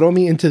it would throw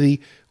me into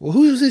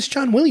who is this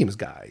John Williams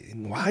guy?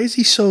 And why is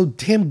he so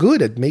damn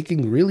good at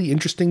making really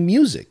interesting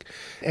music?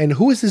 And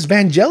who is this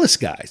Vangelis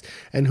guy?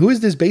 And who is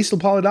this Basil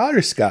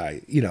Poledouris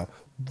guy?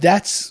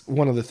 That's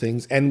one of the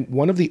things. And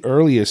one of the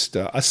earliest,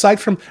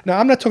 aside from, now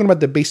I'm not talking about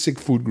the basic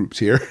food groups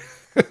here,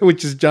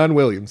 which is John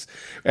Williams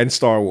and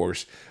Star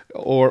Wars,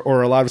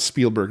 or a lot of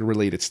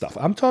Spielberg-related stuff.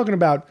 I'm talking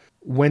about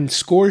when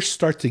scores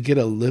start to get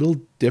a little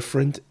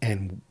different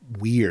and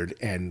weird,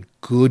 and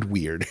good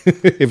weird,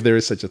 if there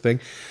is such a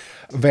thing.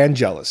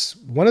 Vangelis,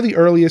 one of the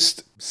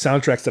earliest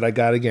soundtracks that I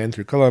got, again,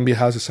 through Columbia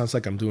House. It sounds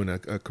like I'm doing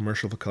a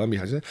commercial for Columbia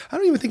House. I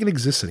don't even think it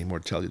exists anymore,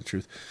 to tell you the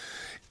truth,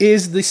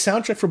 is the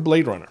soundtrack for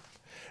Blade Runner.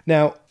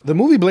 Now, the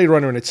movie Blade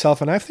Runner in itself,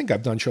 and I think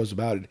I've done shows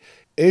about it,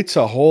 it's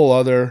a whole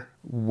other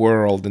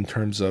world in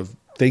terms of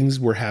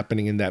things were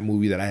happening in that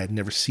movie that I had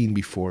never seen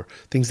before,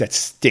 things that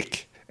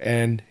stick,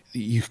 and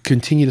you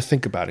continue to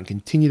think about and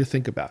continue to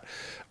think about.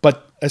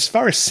 But as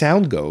far as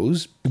sound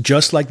goes,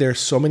 just like there are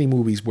so many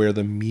movies where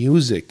the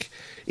music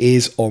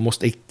is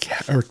almost a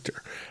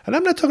character. And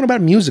I'm not talking about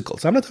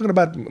musicals. I'm not talking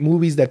about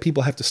movies that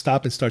people have to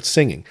stop and start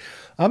singing.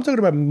 I'm talking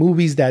about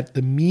movies that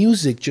the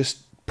music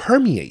just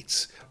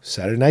permeates.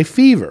 Saturday Night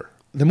Fever.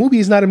 The movie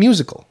is not a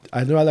musical.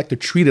 I know I like to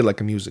treat it like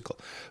a musical.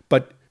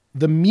 But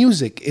the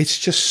music, it's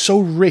just so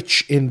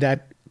rich in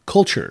that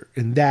culture,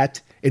 in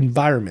that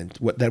environment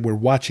that we're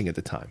watching at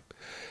the time.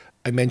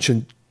 I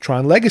mentioned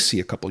Tron Legacy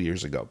a couple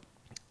years ago.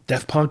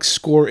 Daft Punk's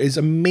score is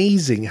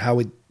amazing, how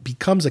it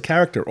becomes a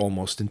character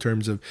almost, in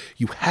terms of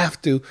you have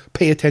to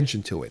pay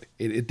attention to it.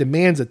 It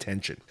demands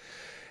attention.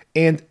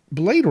 And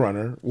Blade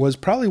Runner was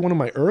probably one of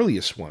my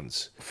earliest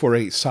ones, for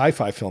a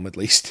sci-fi film at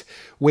least,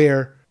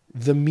 where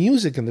the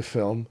music in the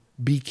film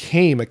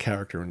became a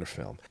character in the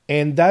film.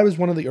 And that was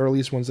one of the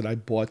earliest ones that I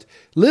bought.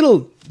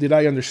 Little did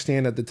I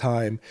understand at the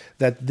time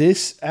that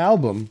this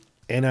album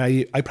And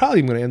I probably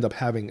am going to end up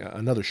having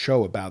another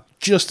show about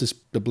just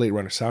the Blade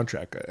Runner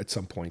soundtrack at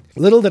some point.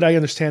 Little did I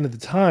understand at the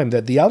time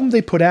that the album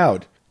they put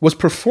out was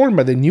performed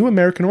by the New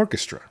American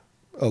Orchestra.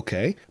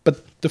 Okay,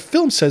 but the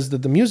film says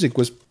that the music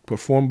was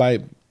performed by,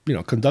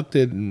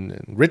 conducted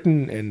and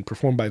written and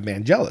performed by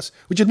Vangelis,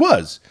 which it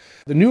was.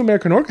 The New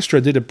American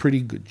Orchestra did a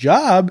pretty good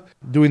job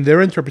doing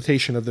their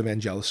interpretation of the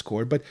Vangelis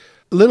score, but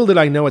little did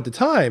I know at the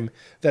time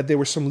that there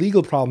were some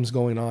legal problems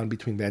going on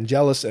between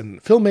Vangelis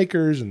and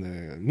filmmakers and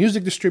the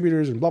music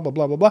distributors and blah, blah,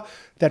 blah, blah, blah,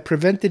 that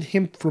prevented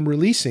him from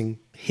releasing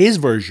his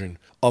version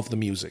of the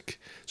music.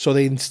 So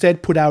they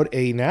instead put out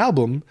an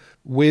album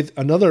with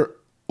another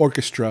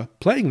orchestra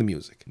playing the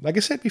music. Like I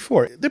said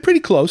before, they're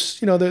pretty close.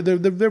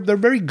 They're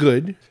very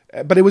good,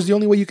 but it was the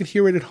only way you could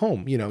hear it at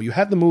home. You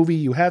had the movie,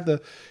 you had the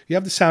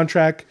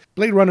soundtrack.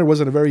 Blade Runner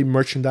wasn't a very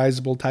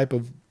merchandisable type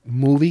of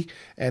movie,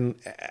 and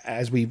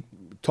as we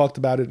talked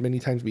about it many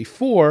times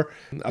before,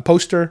 a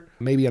poster,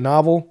 maybe a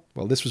novel.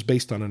 Well, this was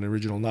based on an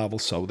original novel,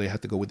 so they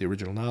had to go with the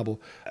original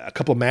novel. A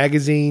couple of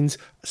magazines,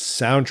 a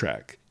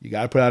soundtrack. You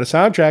got to put out a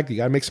soundtrack. You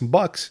got to make some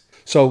bucks.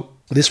 So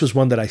this was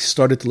one that I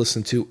started to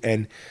listen to,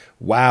 and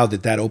wow,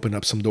 did that open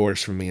up some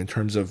doors for me in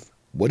terms of,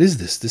 what is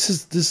this? This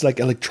is like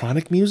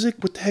electronic music?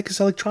 What the heck is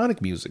electronic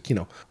music?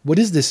 What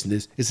is this?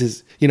 Is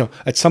this,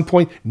 at some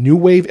point, new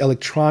wave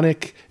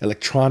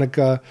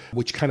electronica,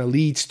 which kind of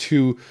leads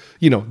to,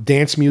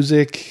 dance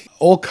music,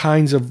 all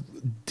kinds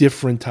of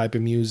different type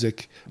of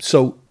music.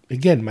 So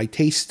again, my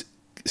taste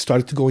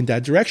started to go in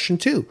that direction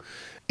too.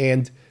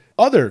 And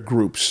other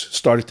groups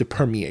started to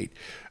permeate.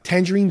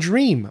 Tangerine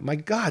Dream, my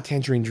God,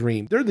 Tangerine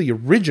Dream. They're the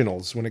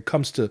originals when it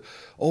comes to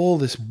all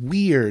this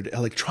weird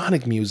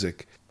electronic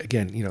music.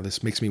 Again,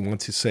 this makes me want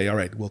to say, all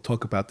right, we'll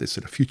talk about this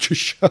in a future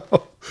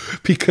show.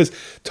 Because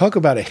talk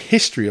about a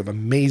history of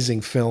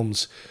amazing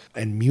films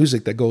and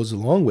music that goes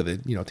along with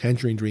it.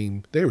 Tangerine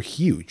Dream, they were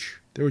huge.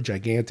 They were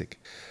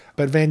gigantic.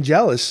 But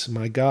Vangelis,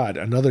 my God,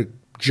 another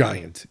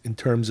giant in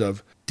terms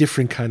of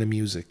different kind of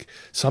music.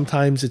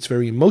 Sometimes it's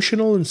very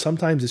emotional, and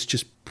sometimes it's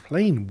just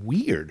plain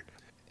weird.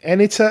 And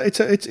it's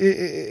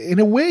in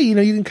a way, you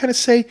can kind of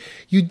say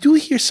you do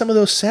hear some of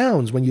those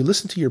sounds when you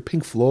listen to your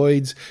Pink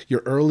Floyds,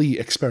 your early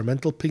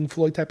experimental Pink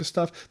Floyd type of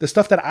stuff, the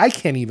stuff that I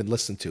can't even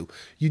listen to.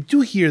 You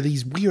do hear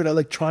these weird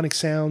electronic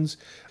sounds.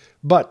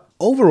 But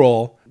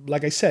overall,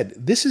 like I said,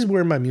 this is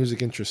where my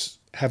music interests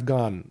have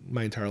gone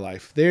my entire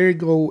life. They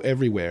go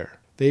everywhere.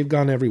 They've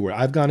gone everywhere.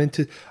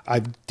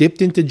 I've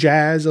dipped into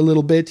jazz a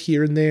little bit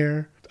here and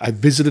there. I've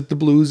visited the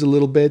blues a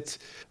little bit.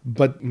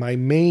 But my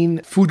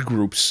main food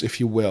groups, if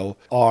you will,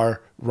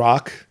 are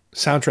rock,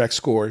 soundtrack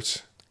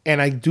scores,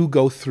 and I do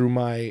go through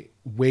my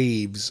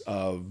waves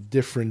of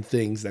different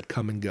things that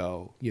come and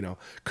go.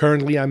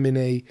 Currently I'm in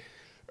a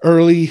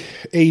early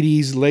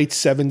 80s, late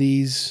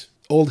 70s,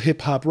 old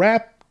hip-hop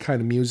rap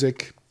kind of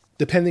music,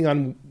 depending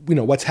on,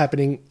 what's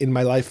happening in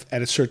my life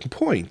at a certain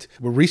point.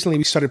 Recently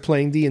we started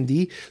playing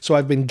D&D, so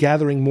I've been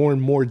gathering more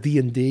and more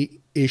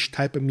D&D-ish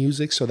type of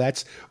music. So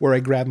that's where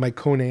I grab my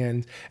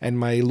Conan and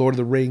my Lord of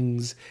the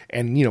Rings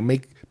and,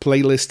 make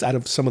playlists out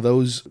of some of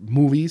those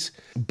movies.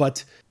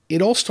 But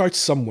it all starts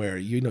somewhere.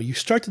 You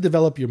start to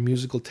develop your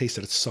musical taste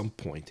at some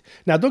point.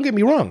 Now, don't get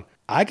me wrong.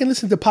 I can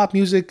listen to pop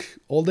music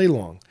all day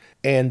long.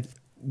 And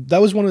that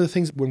was one of the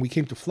things when we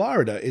came to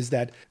Florida, is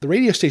that the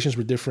radio stations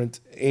were different,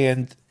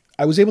 and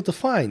I was able to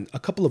find a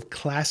couple of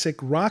classic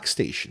rock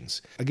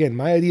stations. Again,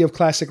 my idea of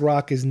classic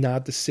rock is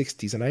not the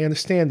 60s, and I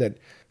understand that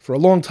for a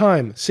long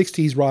time,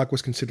 60s rock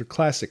was considered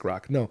classic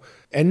rock. No,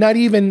 and not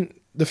even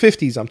the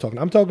 50s I'm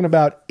talking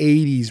about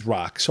 80s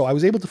rock. So I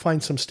was able to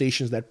find some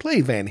stations that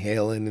play Van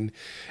Halen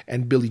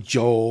and Billy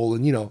Joel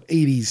and,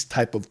 80s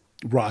type of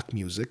rock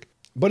music.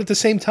 But at the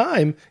same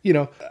time,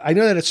 I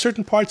know that at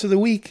certain parts of the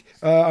week,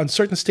 on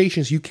certain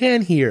stations, you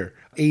can hear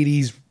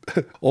 80s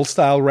old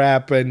style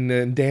rap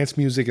and dance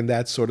music and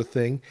that sort of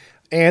thing.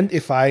 And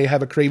if I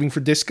have a craving for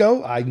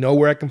disco, I know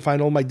where I can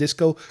find all my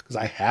disco, because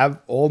I have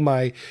all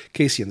my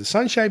Casey and the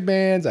Sunshine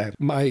Bands, I have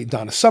my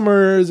Donna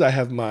Summers, I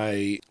have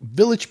my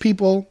Village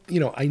People.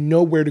 I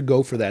know where to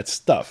go for that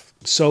stuff.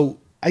 So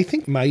I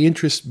think my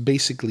interests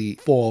basically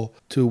fall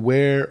to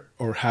where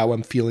or how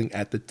I'm feeling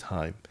at the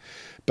time.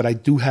 But I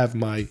do have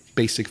my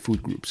basic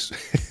food groups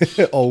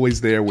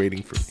always there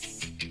waiting for me.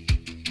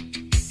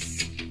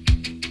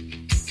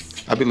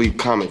 I believe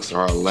comics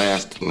are our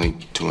last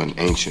link to an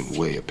ancient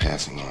way of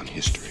passing on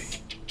history.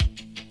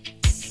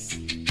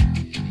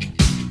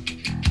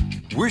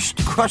 Worst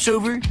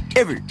crossover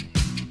ever.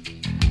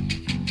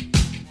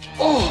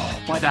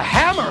 Oh, by the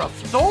hammer of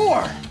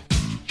Thor!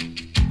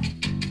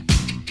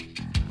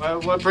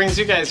 What brings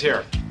you guys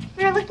here?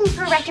 We're looking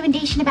for a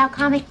recommendation about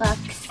comic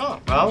books. Oh,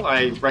 well,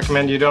 I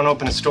recommend you don't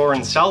open a store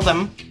and sell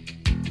them.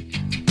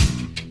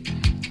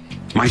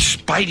 My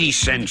spidey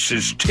sense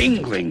is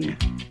tingling.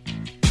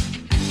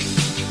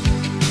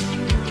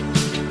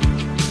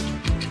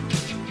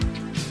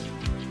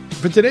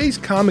 For today's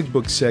comic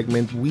book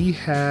segment, we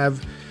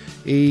have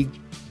a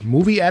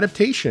movie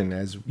adaptation.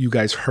 As you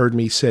guys heard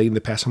me say in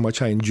the past how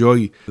much I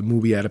enjoy the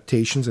movie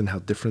adaptations and how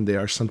different they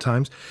are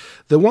sometimes.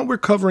 The one we're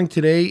covering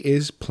today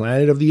is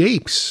Planet of the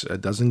Apes.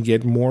 It doesn't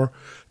get more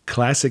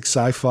classic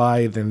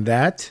sci-fi than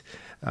that.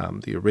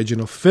 The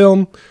original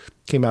film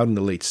came out in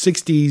the late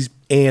 60s,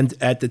 and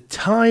at the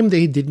time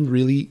they didn't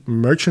really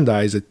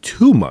merchandise it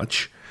too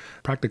much,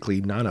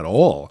 practically not at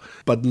all.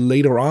 But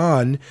later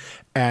on,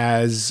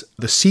 as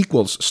the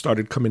sequels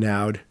started coming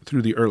out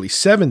through the early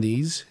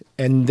 70s,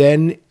 and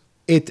then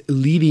it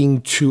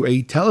leading to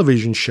a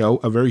television show,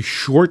 a very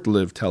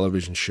short-lived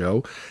television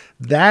show,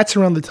 that's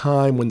around the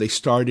time when they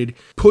started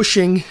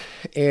pushing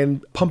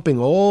and pumping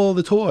all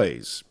the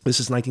toys. This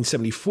is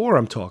 1974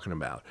 I'm talking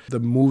about. The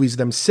movies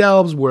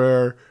themselves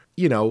were,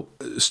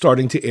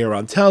 starting to air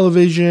on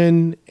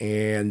television,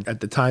 and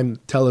at the time,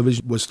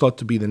 television was thought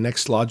to be the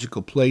next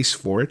logical place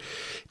for it.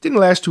 It didn't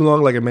last too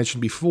long, like I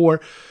mentioned before,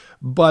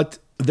 but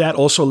that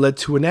also led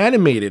to an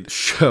animated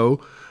show,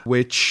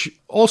 which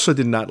also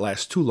did not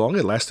last too long.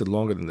 It lasted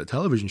longer than the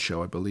television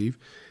show, I believe.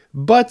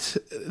 But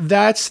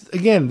that's,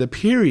 again, the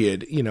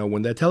period,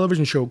 when that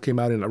television show came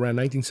out in around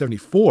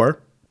 1974,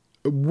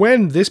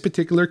 when this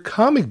particular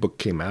comic book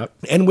came out,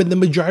 and when the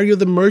majority of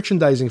the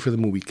merchandising for the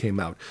movie came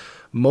out.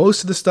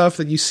 Most of the stuff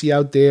that you see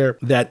out there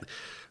that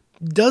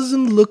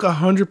doesn't look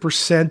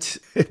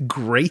 100%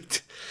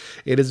 great.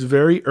 It is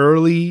very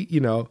early,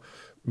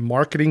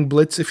 marketing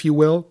blitz, if you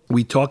will.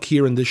 We talk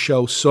here in this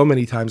show so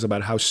many times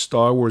about how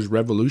Star Wars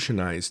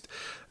revolutionized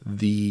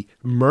the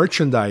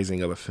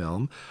merchandising of a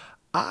film.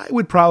 I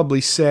would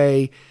probably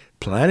say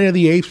Planet of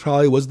the Apes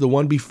probably was the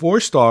one before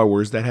Star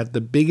Wars that had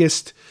the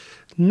biggest,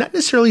 not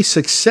necessarily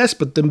success,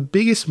 but the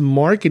biggest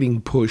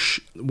marketing push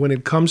when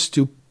it comes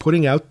to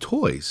putting out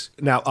toys.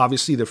 Now,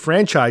 obviously, the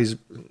franchise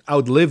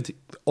outlived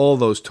all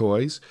those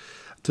toys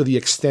to the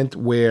extent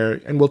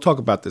where, and we'll talk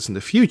about this in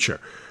the future,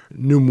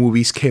 new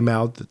movies came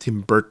out. The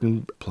Tim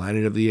Burton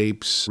Planet of the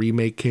Apes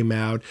remake came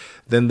out.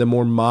 Then the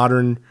more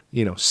modern,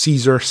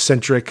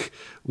 Caesar-centric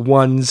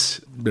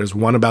ones. There's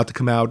one about to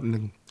come out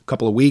in a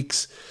couple of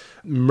weeks.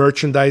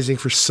 Merchandising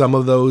for some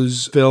of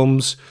those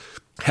films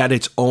had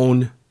its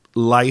own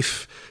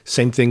life.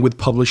 Same thing with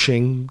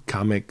publishing,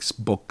 comics,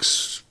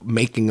 books,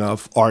 making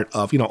of, art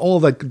of, all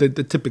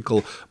the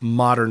typical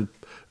modern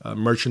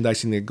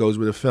merchandising that goes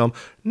with a film.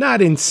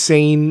 Not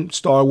insane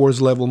Star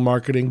Wars level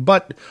marketing,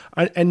 but,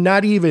 and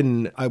not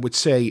even, I would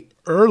say,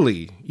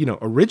 early,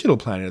 original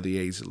Planet of the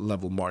Apes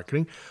level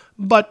marketing,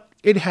 but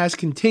it has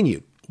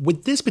continued.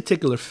 With this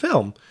particular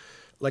film,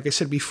 like I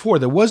said before,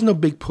 there was no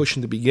big push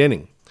in the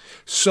beginning.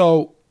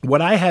 So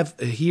what I have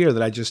here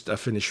that I just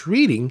finished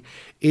reading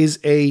is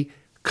a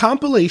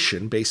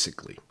compilation,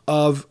 basically,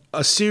 of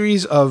a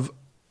series of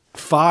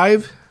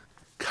 5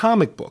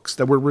 comic books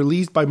that were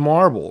released by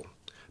Marvel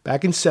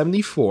back in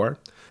 74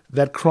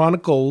 that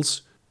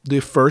chronicles the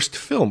first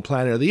film,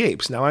 Planet of the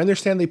Apes. Now, I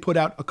understand they put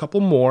out a couple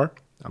more.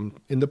 I'm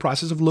in the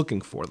process of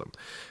looking for them.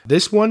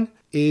 This one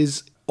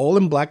is all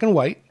in black and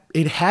white.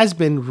 It has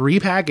been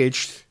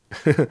repackaged,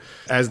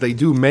 as they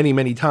do many,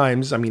 many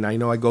times. I mean, I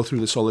know I go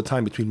through this all the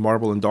time between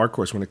Marvel and Dark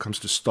Horse when it comes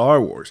to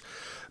Star Wars.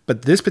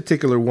 But this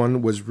particular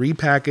one was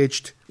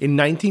repackaged in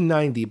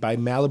 1990 by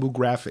Malibu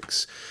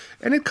Graphics.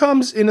 And it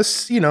comes in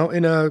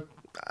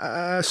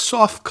a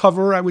soft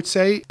cover, I would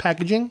say,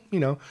 packaging,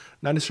 not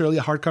necessarily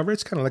a hardcover.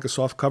 It's kind of like a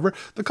soft cover.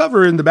 The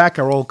cover and the back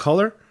are all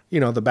color.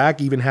 The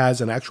back even has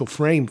an actual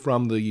frame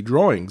from the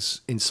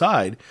drawings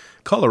inside,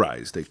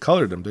 colorized. They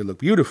colored them. They look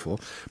beautiful.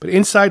 But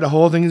inside, the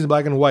whole thing is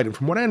black and white. And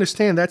from what I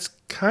understand, that's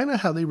kind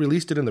of how they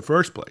released it in the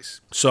first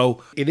place.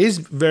 So it is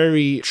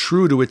very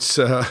true to its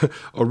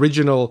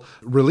original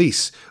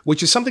release,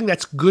 which is something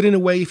that's good in a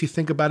way if you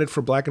think about it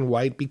for black and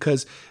white,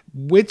 because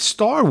with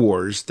Star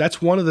Wars,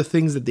 that's one of the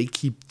things that they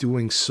keep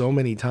doing so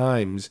many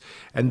times.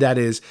 And that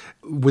is,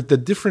 with the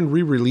different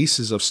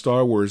re-releases of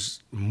Star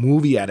Wars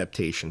movie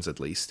adaptations, at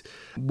least,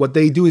 what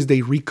they do is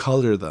they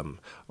recolor them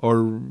or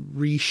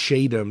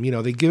reshade them.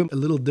 They give them a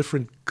little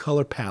different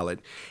color palette.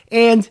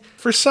 And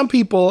for some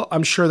people,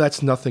 I'm sure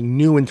that's nothing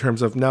new in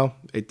terms of, no,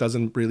 it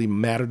doesn't really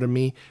matter to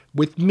me.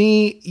 With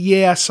me,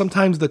 yeah,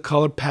 sometimes the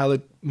color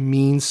palette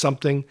means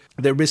something.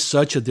 There is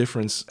such a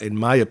difference, in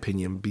my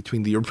opinion,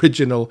 between the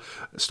original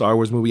Star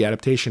Wars movie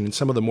adaptation and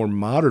some of the more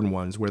modern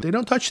ones where they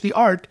don't touch the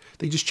art,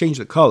 they just change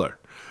the color.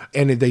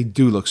 And they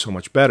do look so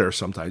much better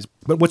sometimes.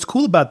 But what's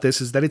cool about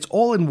this is that it's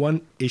all in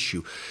one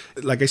issue.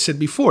 Like I said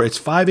before, it's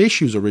 5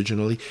 issues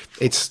originally.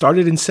 It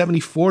started in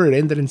 74, it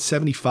ended in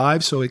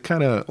 75, so it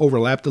kind of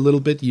overlapped a little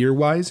bit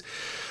year-wise.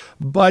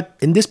 But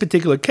in this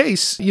particular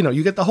case,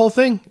 you get the whole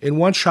thing in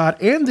one shot.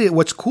 And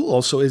what's cool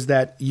also is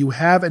that you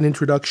have an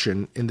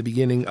introduction in the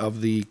beginning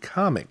of the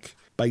comic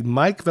by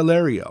Mike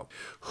Valerio,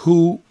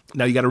 who...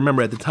 Now, you got to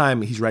remember, at the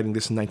time, he's writing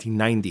this in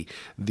 1990.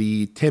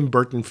 The Tim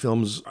Burton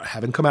films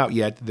haven't come out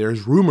yet.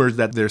 There's rumors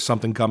that there's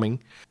something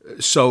coming.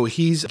 So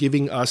he's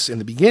giving us, in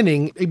the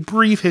beginning, a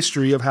brief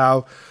history of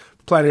how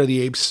Planet of the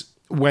Apes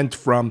went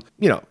from,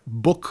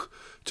 book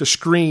to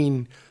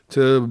screen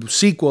to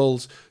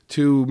sequels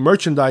to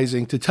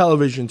merchandising, to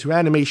television, to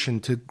animation,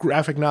 to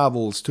graphic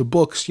novels, to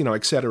books,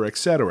 et cetera, et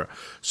cetera.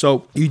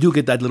 So you do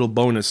get that little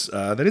bonus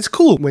that is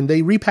cool. When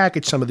they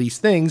repackage some of these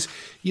things,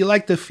 you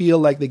like to feel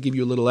like they give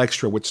you a little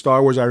extra. With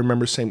Star Wars, I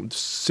remember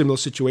similar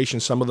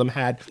situations. Some of them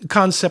had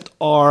concept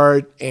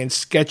art and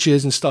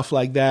sketches and stuff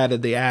like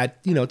that they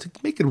add, to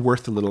make it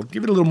worth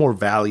give it a little more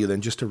value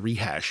than just a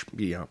rehash,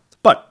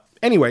 But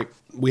anyway,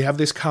 we have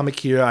this comic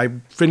here. I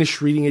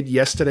finished reading it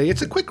yesterday.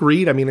 It's a quick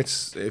read. I mean,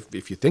 it's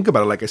if you think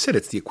about it, like I said,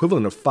 it's the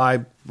equivalent of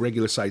 5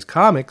 regular-sized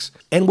comics.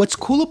 And what's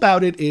cool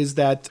about it is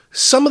that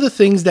some of the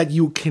things that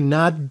you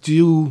cannot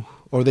do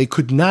or they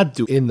could not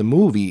do in the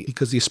movie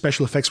because the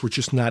special effects were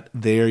just not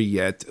there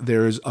yet.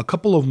 There's a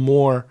couple of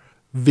more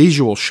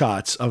visual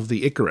shots of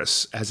the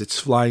Icarus as it's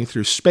flying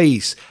through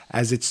space,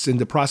 as it's in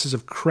the process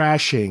of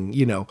crashing,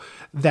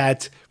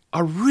 that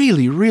are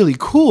really, really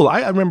cool.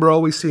 I remember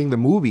always seeing the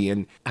movie,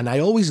 and I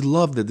always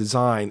loved the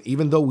design,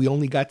 even though we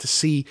only got to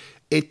see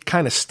it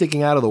kind of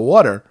sticking out of the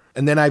water.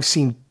 And then I've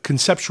seen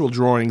conceptual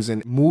drawings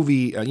and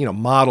movie,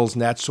 models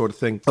and that sort of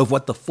thing of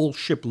what the full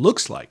ship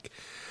looks like.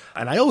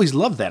 And I always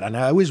loved that, and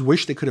I always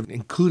wish they could have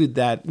included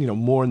that,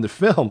 more in the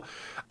film.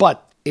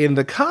 But in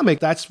the comic,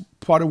 that's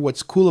part of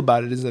what's cool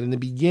about it, is that in the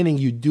beginning,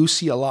 you do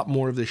see a lot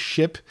more of the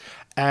ship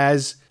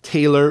as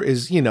Taylor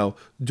is,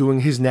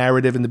 doing his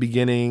narrative in the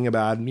beginning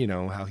about,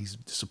 how he's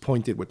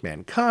disappointed with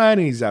mankind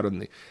and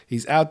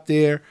he's out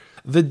there.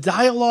 The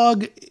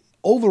dialogue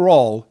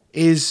overall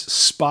is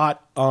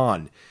spot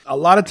on. A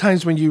lot of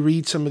times when you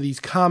read some of these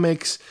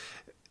comics,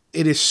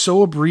 it is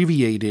so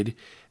abbreviated,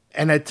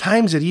 and at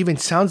times it even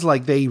sounds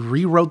like they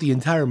rewrote the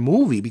entire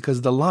movie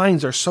because the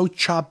lines are so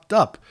chopped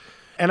up.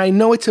 And I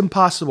know it's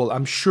impossible.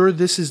 I'm sure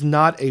this is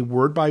not a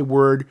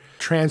word-by-word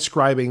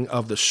transcribing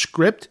of the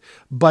script,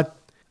 but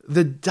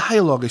the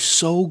dialogue is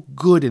so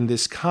good in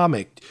this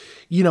comic.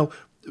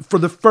 For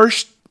the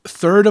first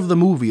third of the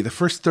movie, the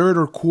first third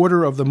or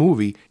quarter of the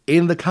movie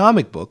in the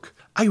comic book,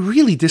 I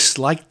really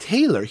dislike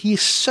Taylor. He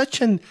is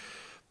such a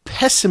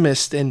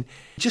pessimist and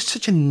just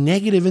such a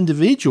negative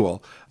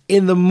individual.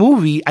 In the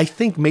movie, I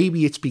think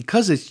maybe it's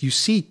because you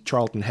see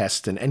Charlton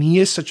Heston, and he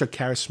is such a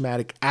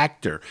charismatic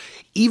actor.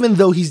 Even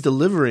though he's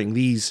delivering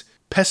these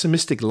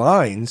pessimistic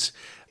lines,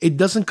 it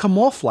doesn't come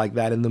off like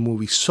that in the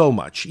movie so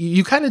much.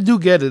 You kind of do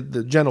get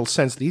the general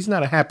sense that he's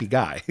not a happy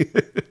guy.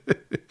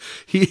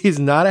 He is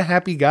not a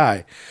happy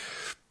guy.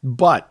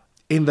 But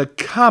in the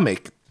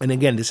comic, and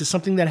again, this is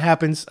something that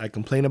happens, I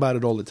complain about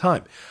it all the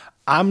time.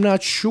 I'm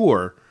not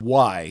sure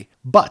why,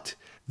 but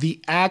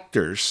the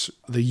actors,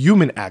 the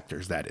human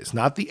actors, that is,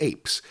 not the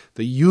apes,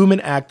 the human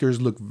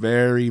actors look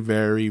very,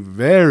 very,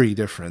 very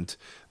different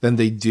than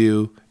they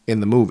do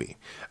in the movie.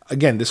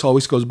 Again, this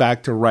always goes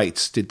back to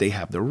rights. Did they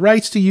have the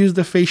rights to use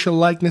the facial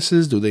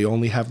likenesses? Do they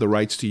only have the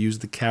rights to use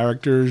the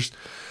characters?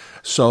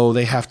 So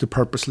they have to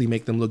purposely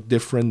make them look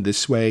different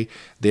this way.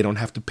 They don't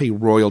have to pay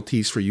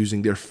royalties for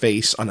using their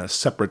face on a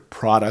separate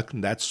product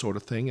and that sort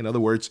of thing. In other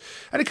words,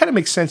 and it kind of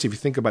makes sense if you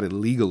think about it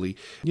legally.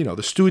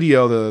 The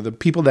studio, the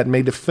people that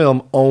made the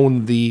film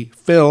own the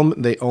film,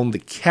 they own the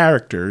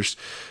characters,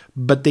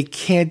 but they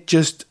can't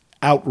just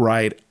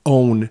outright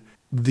own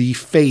the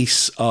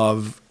face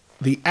of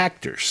the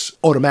actors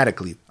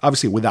automatically,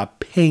 obviously without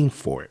paying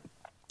for it.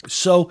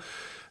 So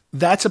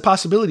that's a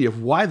possibility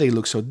of why they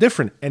look so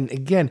different. And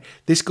again,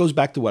 this goes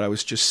back to what I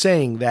was just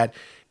saying, that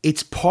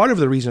it's part of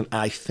the reason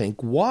I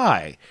think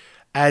why,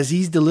 as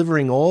he's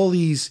delivering all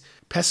these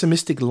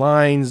pessimistic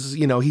lines,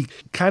 he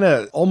kind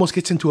of almost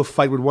gets into a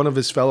fight with one of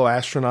his fellow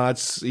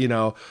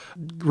astronauts,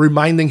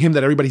 reminding him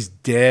that everybody's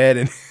dead.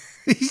 And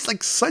he's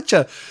such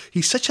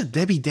a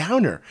Debbie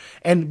Downer.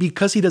 And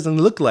because he doesn't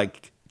look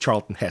like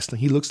Charlton Heston,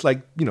 he looks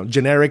like,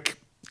 generic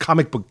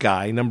comic book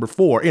guy, number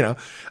 4,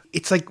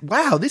 it's like,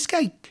 wow, this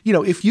guy,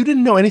 if you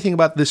didn't know anything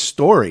about this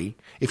story,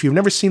 if you've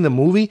never seen the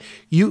movie,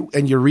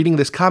 and you're reading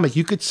this comic,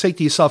 you could say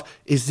to yourself,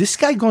 is this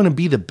guy going to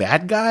be the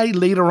bad guy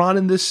later on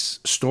in this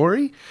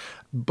story?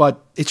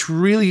 But it's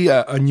really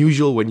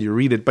unusual when you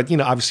read it. But,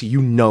 obviously,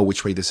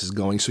 which way this is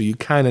going, so you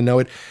kind of know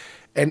it.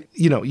 And,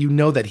 you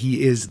know that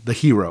he is the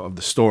hero of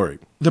the story.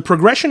 The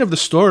progression of the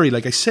story,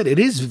 like I said, it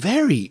is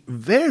very,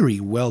 very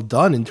well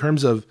done in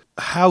terms of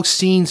how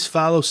scenes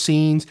follow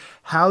scenes,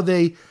 how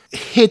they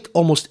hit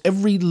almost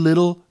every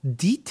little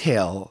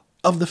detail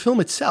of the film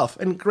itself.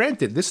 And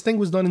granted, this thing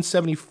was done in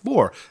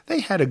 1974.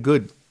 They had a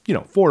good,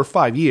 4 or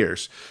 5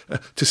 years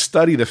to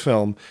study the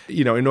film,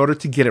 in order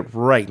to get it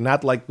right.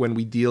 Not like when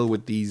we deal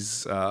with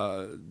these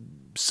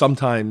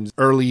sometimes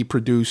early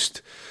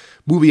produced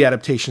movie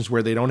adaptations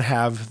where they don't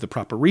have the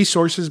proper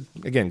resources,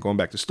 again, going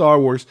back to Star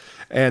Wars,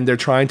 and they're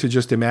trying to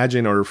just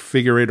imagine or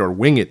figure it or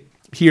wing it.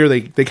 Here,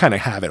 they kind of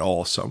have it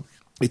all, so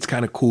it's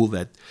kind of cool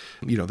that,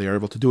 they are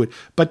able to do it.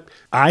 But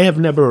I have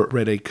never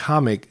read a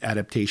comic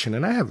adaptation,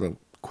 and I have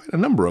quite a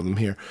number of them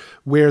here,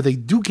 where they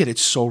do get it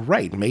so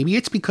right. Maybe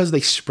it's because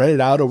they spread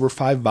it out over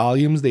 5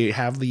 volumes. They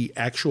have the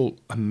actual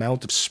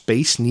amount of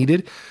space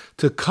needed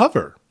to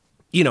cover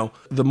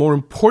the more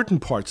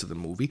important parts of the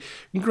movie.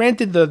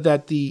 Granted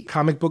that the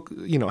comic book,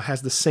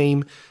 has the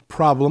same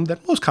problem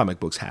that most comic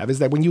books have, is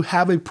that when you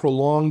have a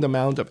prolonged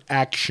amount of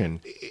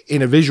action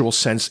in a visual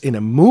sense in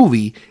a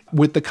movie,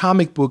 with the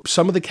comic book,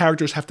 some of the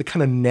characters have to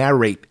kind of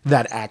narrate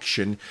that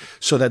action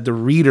so that the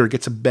reader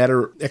gets a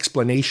better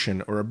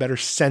explanation or a better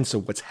sense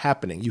of what's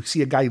happening. You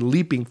see a guy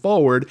leaping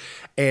forward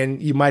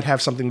and you might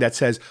have something that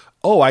says,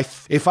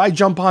 if I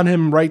jump on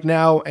him right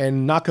now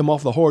and knock him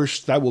off the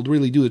horse, that will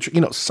really do the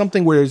trick.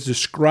 Something where it's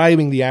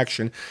describing the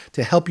action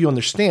to help you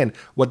understand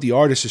what the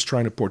artist is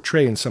trying to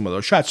portray in some of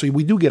those shots. So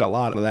we do get a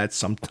lot of that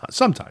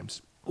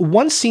sometimes.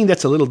 One scene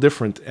that's a little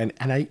different, and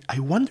I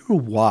wonder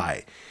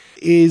why,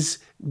 is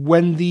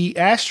when the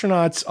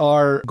astronauts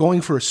are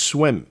going for a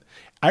swim.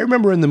 I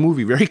remember in the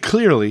movie very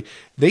clearly,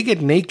 they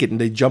get naked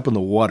and they jump in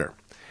the water.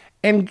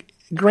 And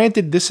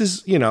granted, this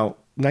is,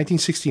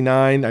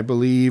 1969, I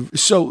believe.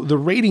 So the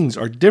ratings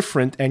are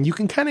different, and you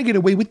can kind of get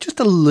away with just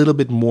a little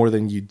bit more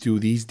than you do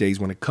these days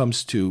when it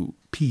comes to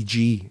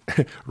PG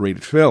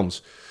rated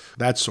films,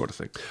 that sort of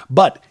thing.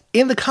 But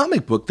in the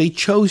comic book, they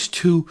chose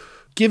to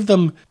give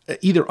them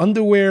either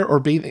underwear or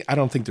bathing. I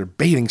don't think they're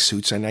bathing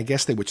suits, and I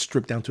guess they would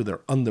strip down to their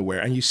underwear.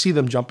 And you see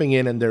them jumping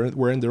in and they're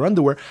wearing their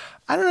underwear.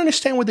 I don't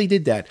understand why they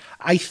did that.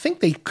 I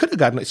think they could have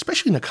gotten,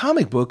 especially in the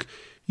comic book,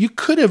 you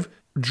could have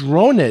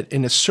drawn it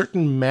in a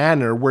certain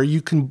manner where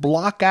you can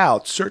block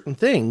out certain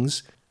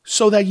things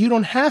so that you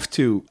don't have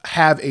to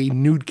have a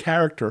nude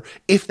character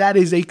if that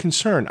is a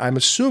concern. I'm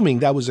assuming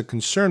that was a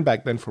concern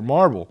back then for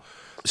Marvel.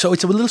 So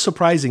it's a little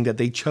surprising that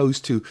they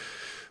chose to,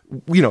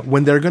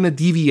 when they're going to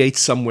deviate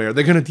somewhere,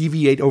 they're going to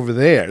deviate over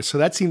there. So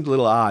that seemed a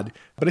little odd,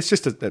 but it's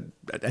just a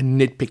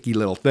nitpicky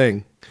little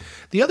thing.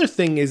 The other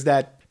thing is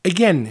that,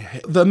 again,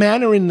 the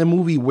manner in the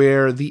movie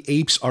where the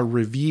apes are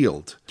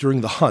revealed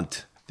during the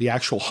hunt, the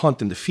actual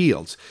hunt in the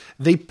fields,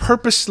 they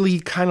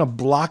purposely kind of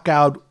block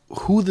out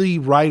who the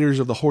riders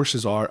of the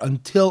horses are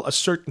until a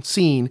certain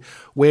scene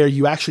where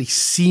you actually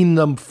seen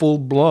them full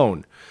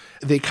blown.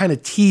 They kind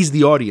of tease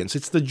the audience.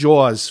 It's the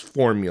Jaws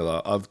formula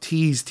of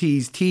tease,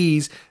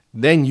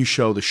 then you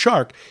show the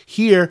shark.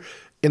 Here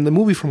in the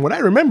movie, from what I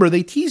remember,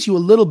 they tease you a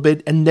little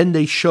bit and then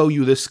they show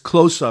you this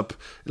close-up,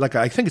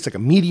 I think it's like a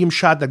medium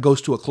shot that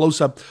goes to a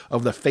close-up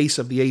of the face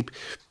of the ape.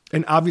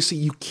 And obviously,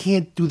 you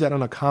can't do that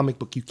on a comic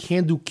book. You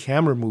can't do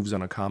camera moves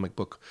on a comic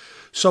book.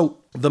 So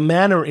the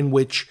manner in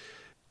which,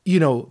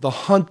 the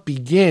hunt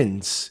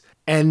begins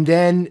and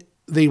then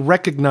they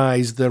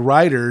recognize the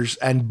riders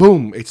and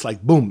boom, it's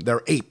like, boom,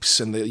 they're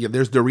apes. And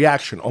there's the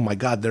reaction. Oh my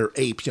God, they're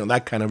apes.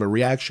 That kind of a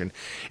reaction.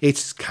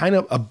 It's kind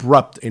of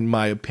abrupt in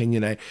my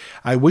opinion.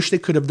 I wish they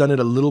could have done it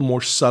a little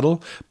more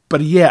subtle.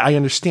 But yeah, I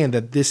understand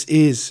that this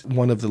is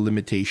one of the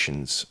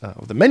limitations,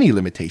 of the many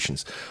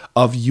limitations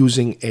of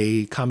using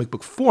a comic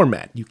book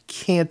format. You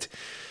can't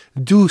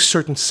do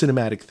certain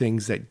cinematic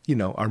things that,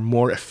 are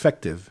more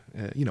effective,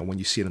 when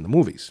you see it in the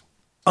movies.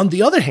 On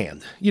the other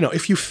hand,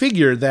 if you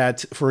figure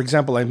that, for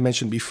example, I've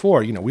mentioned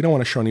before, we don't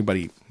want to show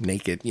anybody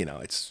naked,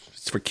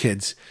 it's for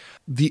kids.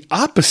 The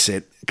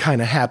opposite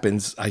kind of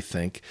happens, I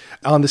think,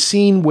 on the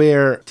scene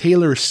where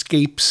Taylor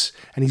escapes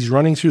and he's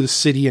running through the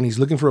city and he's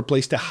looking for a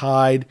place to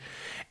hide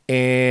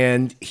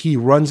and he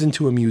runs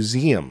into a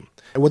museum,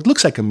 what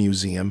looks like a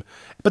museum,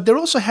 but they're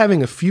also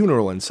having a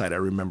funeral inside, I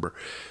remember.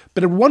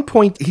 But at one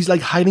point, he's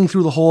like hiding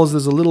through the halls.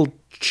 There's a little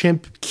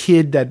chimp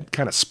kid that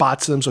kind of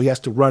spots him, so he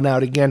has to run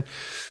out again.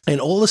 And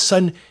all of a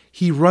sudden,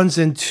 he runs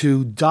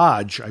into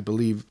Dodge, I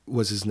believe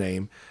was his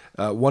name,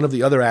 one of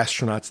the other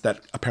astronauts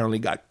that apparently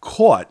got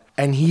caught.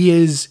 And he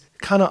is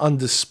kind of on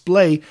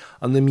display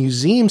on the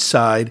museum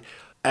side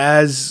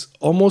as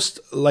almost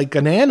like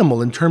an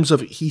animal in terms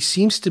of he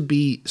seems to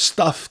be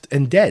stuffed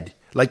and dead,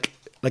 like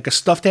a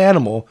stuffed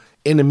animal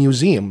in a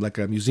museum, like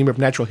a museum of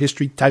natural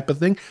history type of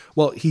thing.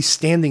 Well, he's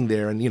standing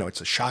there and, it's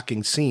a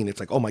shocking scene. It's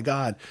like, oh my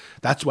God,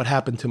 that's what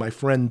happened to my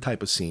friend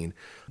type of scene,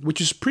 which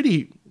is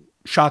pretty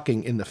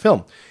shocking in the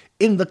film.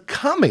 In the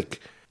comic,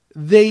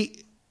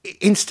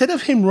 instead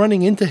of him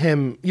running into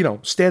him,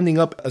 standing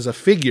up as a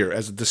figure,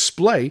 as a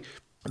display,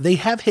 they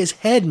have his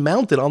head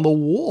mounted on the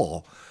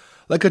wall,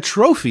 like a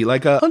trophy,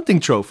 like a hunting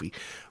trophy,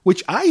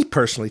 which I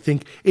personally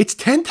think it's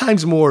 10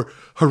 times more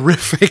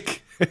horrific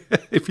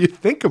if you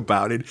think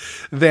about it,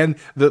 than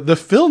the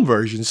film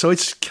version. So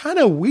it's kind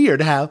of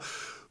weird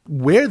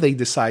where they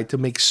decide to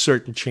make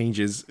certain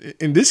changes.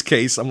 In this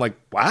case, I'm like,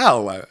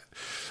 wow,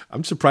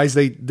 I'm surprised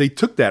they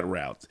took that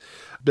route.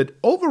 But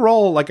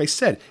overall, like I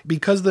said,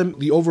 because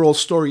the overall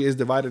story is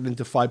divided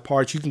into 5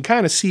 parts, you can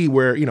kind of see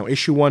where,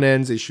 issue 1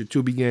 ends, issue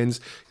 2 begins.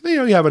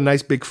 You have a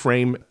nice big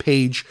frame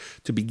page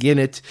to begin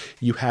it.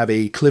 You have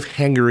a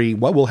cliffhangery,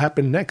 what will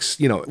happen next,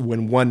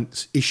 when one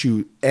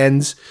issue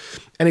ends.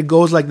 And it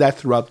goes like that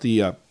throughout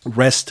the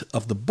rest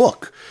of the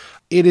book.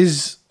 It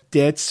is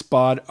dead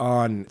spot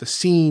on the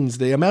scenes,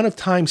 the amount of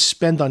time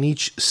spent on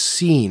each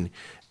scene,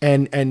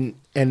 and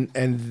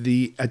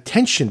the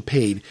attention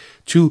paid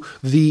to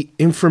the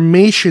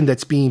information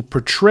that's being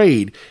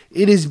portrayed.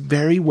 It is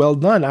very well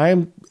done. I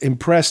am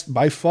impressed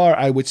by far.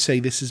 I would say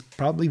this is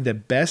probably the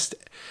best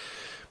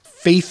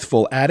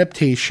faithful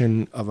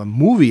adaptation of a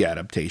movie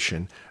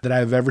adaptation that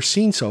I've ever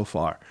seen so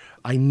far.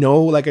 I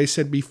know, like I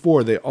said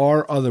before, there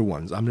are other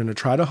ones. I'm going to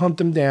try to hunt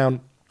them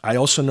down. I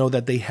also know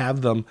that they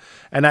have them,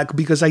 and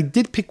because I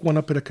did pick one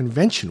up at a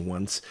convention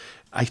once.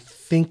 I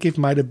think it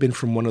might have been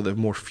from one of the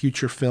more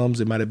future films.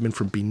 It might have been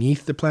from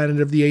Beneath the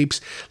Planet of the Apes,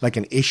 like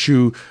an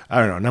issue, I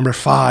don't know, number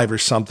 5 or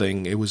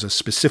something. It was a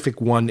specific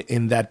one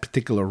in that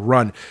particular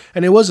run.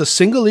 And it was a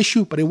single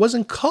issue, but it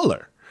wasn't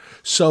color.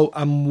 So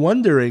I'm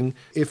wondering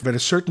if at a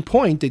certain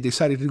point they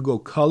decided to go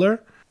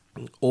color,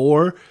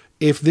 or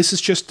if this is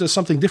just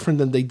something different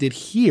than they did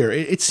here.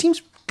 It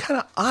seems kind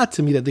of odd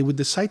to me that they would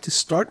decide to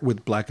start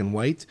with black and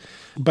white,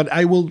 but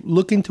I will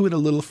look into it a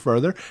little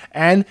further.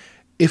 And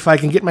if I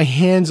can get my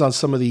hands on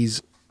some of these,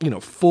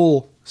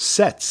 full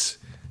sets,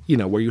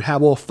 where you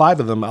have all 5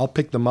 of them, I'll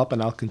pick them up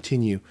and I'll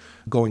continue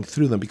going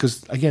through them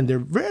because, again, they're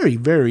very,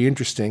 very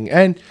interesting.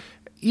 And,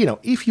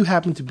 if you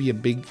happen to be a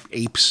big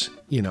apes,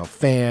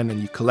 fan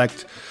and you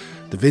collect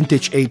the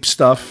vintage ape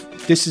stuff,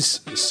 this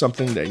is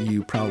something that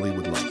you probably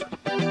would love.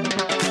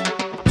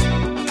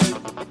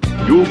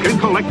 You can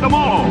collect them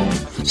all.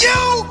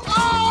 You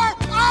are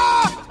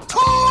a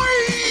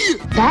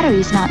toy!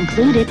 Batteries not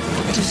included.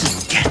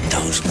 Get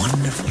those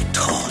wonderful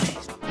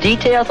toys.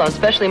 Details on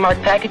specially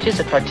marked packages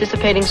at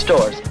participating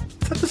stores.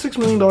 Is that the $6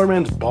 Million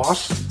Man's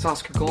boss? It's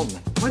Oscar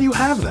Goldman. Why do you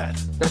have that?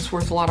 That's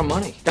worth a lot of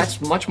money.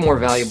 That's much more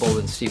valuable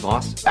than Steve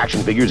Austin.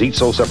 Action figures each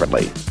sold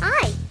separately.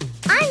 Hi,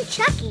 I'm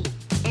Chucky,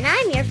 and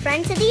I'm your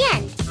friend to the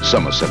end.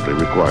 Some assembly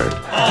required.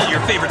 All your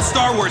favorite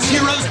Star Wars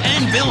heroes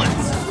and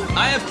villains.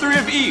 I have 3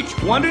 of each.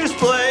 1 to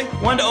display,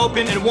 1 to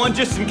open, and 1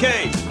 just in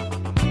case.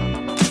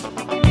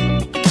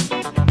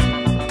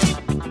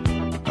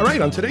 All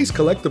right, on today's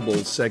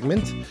collectibles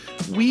segment,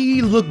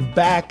 we look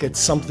back at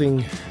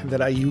something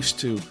that I used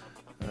to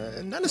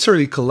not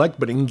necessarily collect,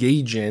 but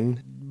engage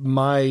in,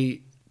 my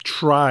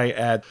try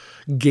at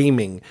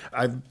gaming.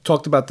 I've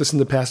talked about this in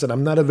the past that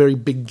I'm not a very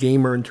big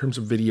gamer in terms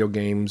of video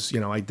games.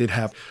 I did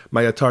have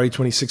my Atari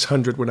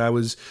 2600 when I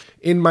was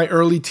in my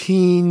early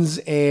teens,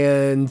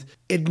 and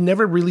it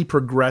never really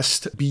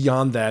progressed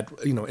beyond that,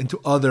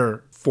 into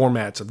other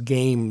formats of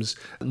games.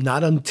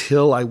 Not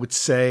until, I would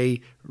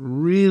say,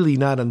 really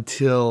not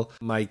until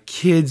my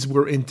kids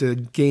were into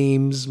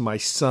games. My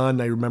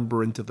son, I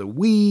remember, into the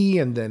Wii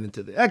and then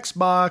into the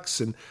Xbox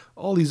and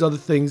all these other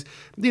things,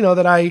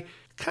 that I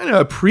kind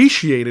of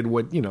appreciated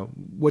what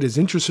his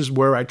interests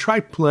were. I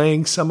tried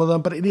playing some of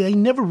them, but I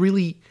never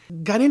really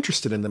got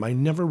interested in them. I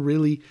never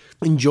really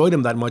enjoyed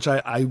them that much.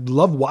 I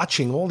love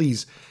watching all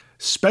these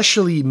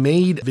specially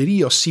made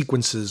video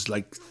sequences,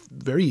 like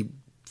very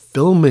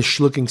filmish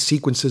looking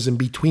sequences in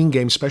between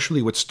games,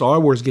 especially with Star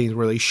Wars games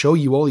where they show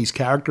you all these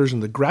characters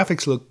and the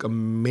graphics look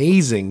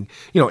amazing,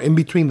 in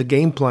between the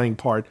game playing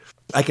part.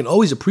 I can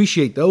always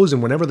appreciate those,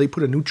 and whenever they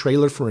put a new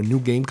trailer for a new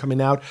game coming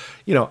out,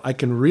 I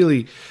can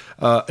really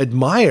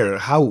admire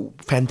how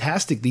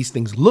fantastic these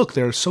things look.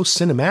 They're so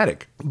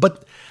cinematic.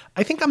 But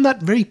I think I'm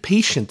not very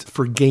patient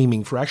for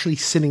gaming, for actually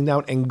sitting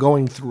down and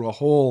going through a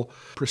whole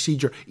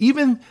procedure.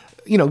 Even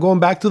going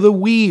back to the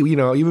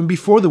Wii, even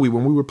before the Wii,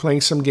 when we were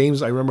playing some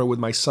games, I remember with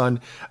my son,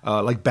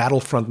 like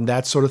Battlefront and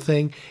that sort of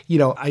thing,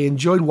 I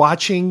enjoyed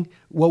watching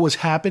what was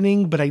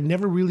happening, but I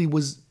never really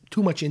was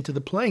too much into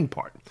the playing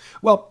part.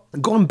 Well,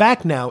 going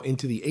back now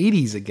into the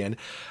 80s again,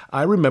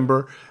 I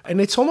remember,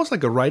 and it's almost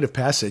like a rite of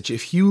passage,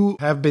 if you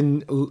have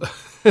been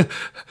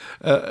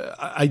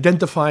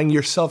identifying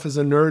yourself as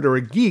a nerd or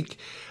a geek,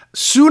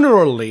 sooner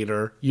or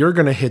later, you're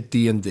going to hit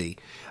D&D.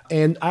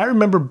 And I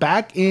remember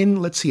back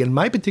in, in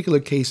my particular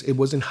case, it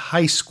was in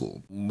high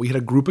school. We had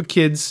a group of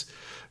kids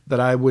that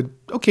I would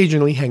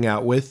occasionally hang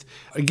out with.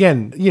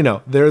 Again,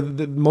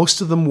 most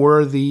of them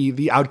were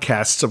the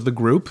outcasts of the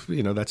group.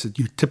 That's a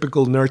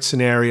typical nerd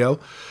scenario.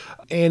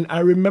 And I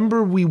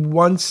remember we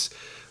once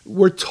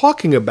were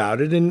talking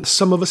about it, and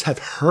some of us have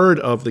heard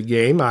of the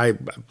game. I've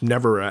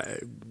never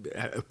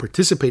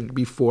participated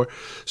before.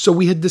 So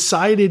we had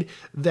decided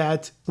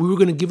that we were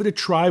going to give it a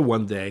try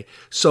one day.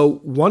 So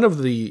one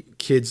of the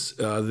kids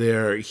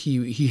there,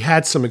 he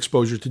had some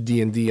exposure to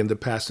D&D in the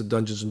past, to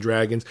Dungeons and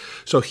Dragons.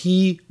 So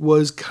he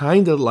was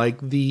kind of like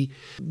the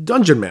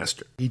dungeon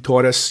master. He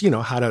taught us,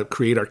 how to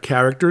create our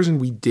characters, and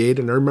we did.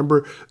 And I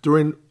remember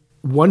during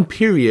one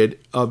period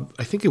of,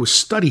 I think it was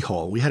study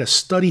hall, we had a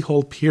study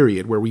hall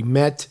period where we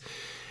met.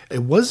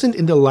 It wasn't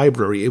in the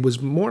library. It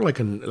was more like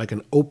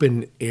an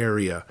open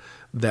area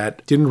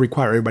that didn't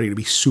require everybody to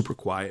be super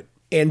quiet.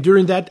 And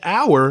during that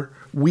hour,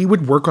 we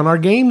would work on our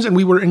games, and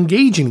we were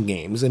engaging in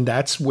games. And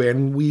that's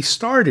when we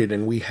started.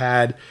 And we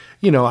had,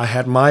 I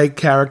had my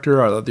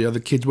character, or the other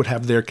kids would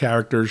have their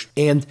characters.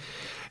 And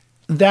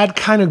that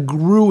kind of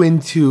grew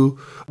into,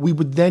 we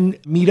would then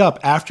meet up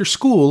after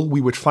school.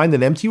 We would find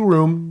an empty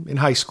room in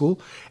high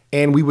school,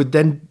 and we would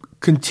then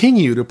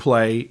continue to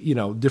play,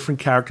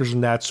 different characters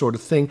and that sort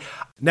of thing.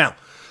 Now,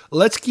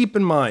 let's keep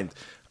in mind,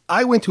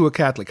 I went to a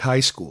Catholic high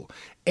school,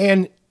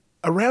 and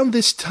around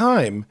this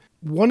time,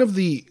 one of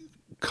the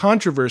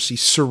controversy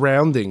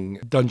surrounding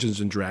Dungeons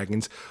 &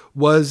 Dragons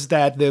was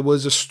that there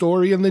was a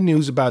story in the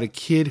news about a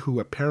kid who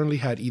apparently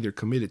had either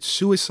committed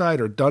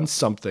suicide or done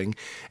something,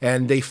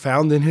 and they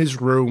found in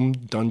his room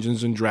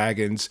Dungeons &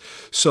 Dragons,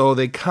 so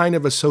they kind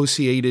of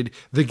associated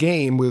the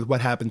game with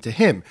what happened to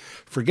him.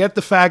 Forget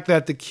the fact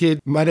that the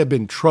kid might have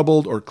been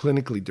troubled or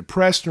clinically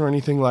depressed or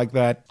anything like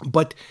that,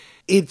 but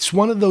it's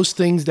one of those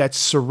things that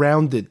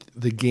surrounded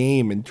the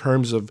game in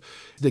terms of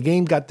the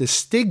game got this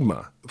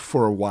stigma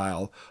for a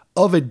while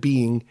of it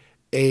being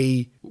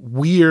a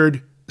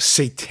weird,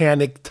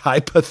 satanic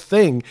type of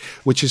thing,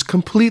 which is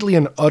completely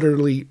and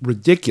utterly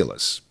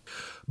ridiculous.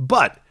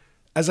 But,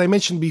 as I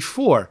mentioned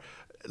before,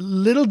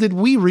 little did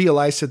we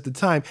realize at the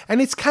time,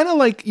 and it's kind of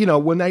like,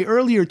 when I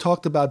earlier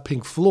talked about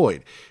Pink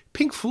Floyd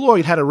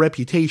had a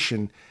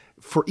reputation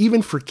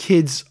even for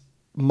kids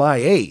my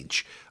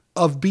age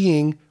of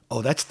being,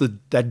 oh, that's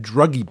that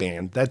druggy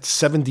band, that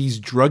 70s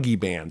druggy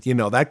band,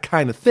 that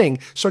kind of thing.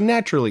 So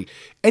naturally,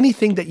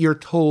 anything that you're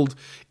told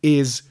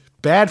is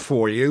bad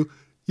for you,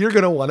 you're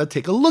going to want to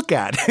take a look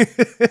at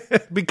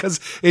because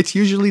it's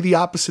usually the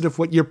opposite of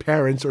what your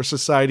parents or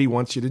society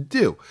wants you to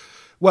do.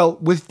 Well,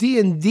 with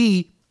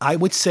D&D, I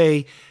would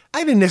say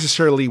I didn't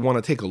necessarily want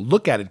to take a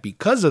look at it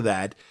because of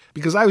that,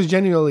 because I was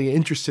genuinely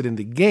interested in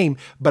the game,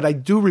 but I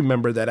do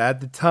remember that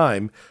at the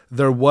time,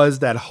 there was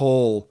that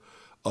whole,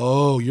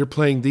 oh, you're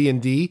playing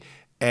D&D?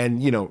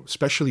 And,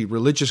 especially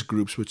religious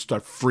groups would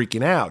start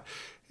freaking out.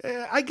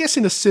 I guess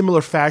in a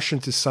similar fashion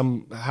to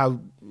somehow,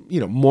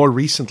 more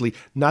recently,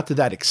 not to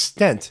that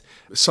extent,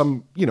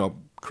 some,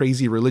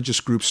 crazy religious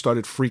groups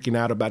started freaking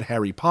out about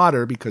Harry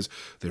Potter because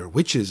there are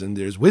witches and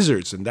there's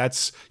wizards and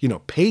that's,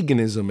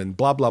 paganism and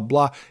blah, blah,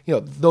 blah.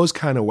 Those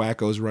kind of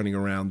wackos running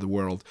around the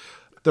world.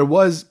 There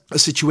was a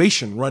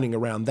situation running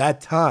around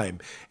that time.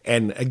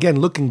 And again,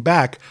 looking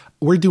back,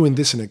 we're doing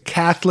this in a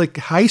Catholic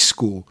high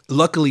school.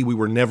 Luckily, we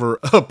were never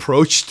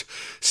approached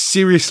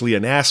seriously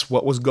and asked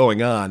what was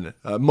going on.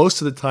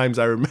 Most of the times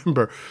I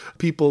remember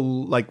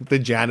people like the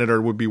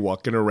janitor would be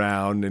walking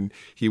around and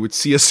he would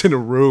see us in a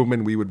room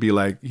and he would be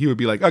like,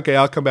 okay,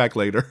 I'll come back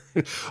later.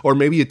 Or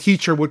maybe a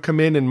teacher would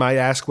come in and might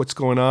ask what's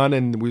going on.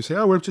 And we'd say,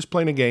 oh, we're just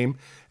playing a game.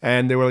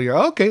 And they were like,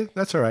 oh, okay,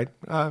 that's all right.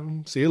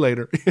 See you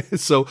later.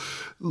 So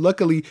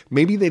luckily,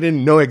 maybe they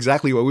didn't know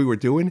exactly what we were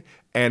doing.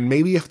 And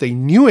maybe if they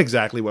knew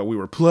exactly what we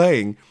were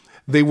playing,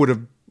 they would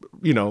have,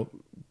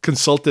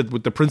 consulted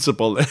with the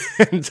principal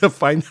and to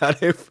find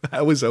out if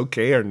I was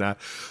okay or not.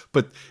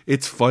 But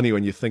it's funny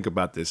when you think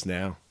about this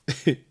now.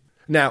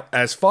 Now,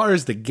 as far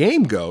as the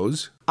game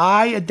goes,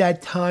 I at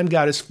that time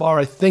got as far,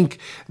 I think,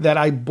 that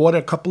I bought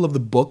a couple of the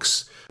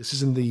books. This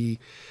is in the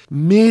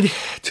mid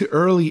to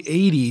early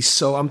 80s.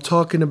 So I'm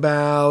talking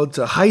about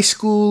high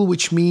school,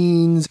 which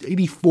means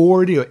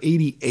 84 to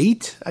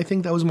 88. I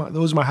think those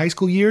were my high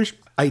school years.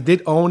 I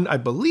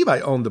believe I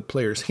owned the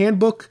Player's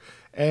Handbook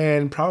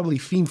and probably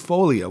Fiend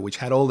Folio, which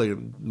had all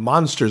the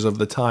monsters of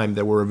the time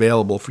that were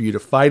available for you to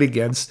fight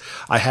against.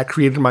 I had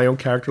created my own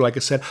character, like I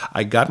said.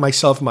 I got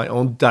myself my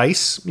own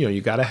dice.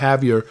 You got to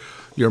have your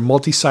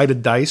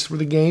multi-sided dice for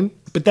the game.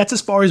 But that's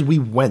as far as we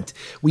went.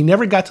 We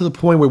never got to the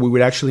point where we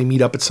would actually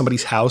meet up at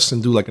somebody's house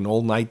and do like an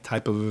all-night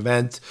type of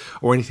event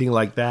or anything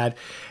like that.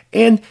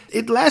 And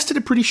it lasted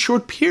a pretty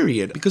short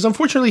period because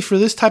unfortunately for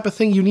this type of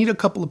thing, you need a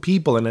couple of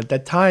people. And at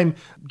that time,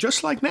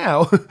 just like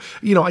now,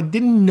 I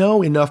didn't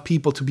know enough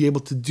people to be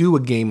able to do a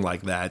game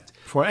like that.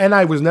 And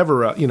I was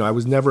never,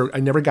 I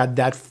never got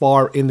that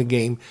far in the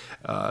game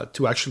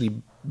to actually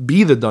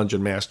be the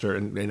dungeon master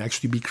and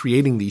actually be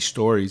creating these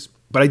stories.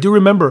 But I do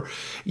remember,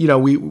 we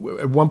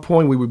at one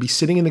point we would be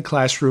sitting in the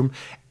classroom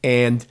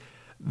and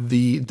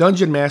the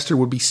dungeon master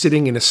would be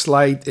sitting in a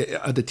slide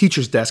at the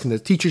teacher's desk, and the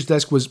teacher's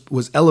desk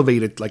was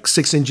elevated like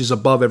 6 inches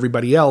above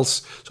everybody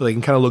else so they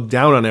can kind of look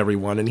down on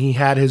everyone. And he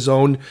had his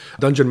own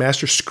dungeon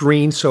master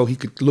screen so he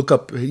could look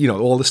up,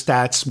 all the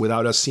stats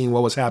without us seeing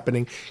what was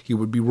happening. He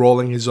would be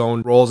rolling his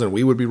own rolls and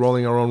we would be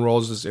rolling our own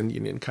rolls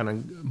and kind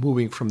of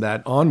moving from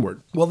that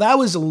onward. Well, that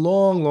was a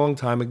long, long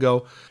time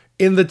ago.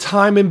 In the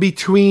time in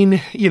between,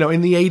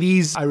 in the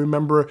 80s, I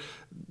remember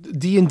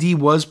D&D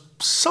was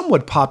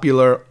somewhat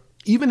popular.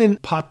 Even in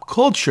pop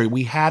culture,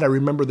 I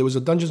remember there was a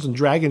Dungeons &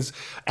 Dragons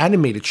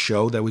animated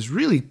show that was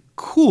really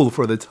cool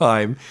for the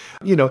time.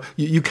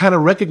 You kind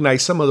of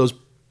recognize some of those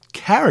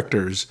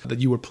characters that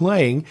you were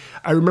playing.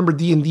 I remember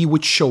D&D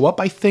would show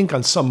up, I think,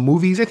 on some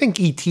movies. I think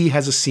E.T.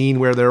 has a scene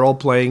where they're all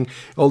playing,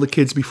 all the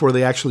kids before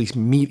they actually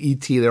meet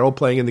E.T., they're all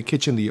playing in the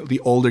kitchen, the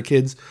older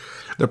kids.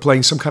 They're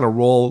playing some kind of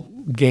role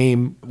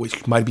game,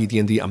 which might be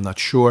D&D, I'm not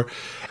sure.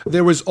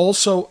 There was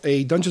also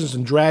a Dungeons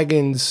 &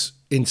 Dragons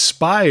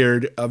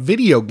inspired a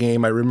video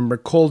game I remember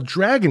called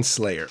Dragon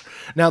Slayer.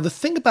 Now, the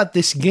thing about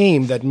this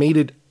game that made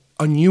it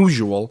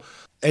unusual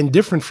and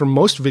different from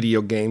most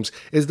video games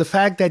is the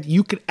fact that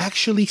you could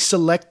actually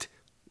select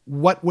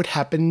what would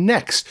happen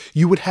next.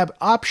 You would have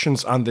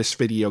options on this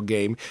video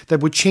game that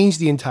would change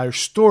the entire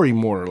story,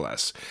 more or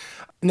less.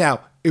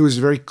 Now, it was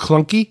very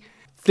clunky.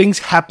 Things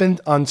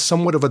happened on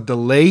somewhat of a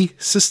delay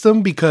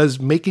system because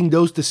making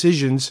those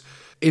decisions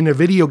in a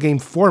video game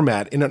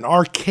format, in an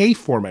arcade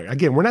format.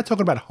 Again, we're not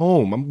talking about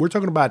home. We're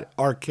talking about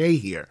arcade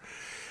here.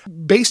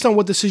 Based on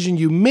what decision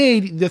you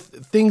made,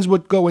 things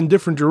would go in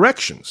different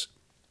directions.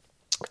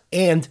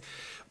 And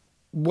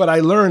what I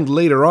learned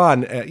later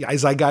on,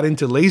 as I got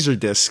into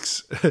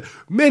Laserdiscs,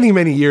 many,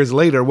 many years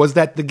later, was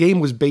that the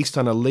game was based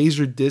on a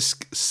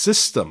Laserdisc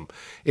system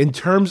in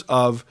terms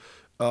of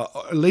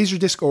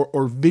Laserdisc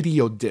or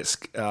video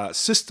disc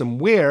system,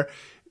 where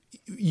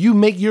you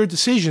make your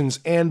decisions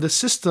and the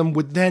system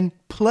would then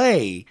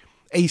play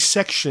a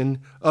section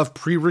of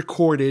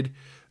pre-recorded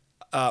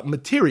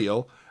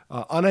material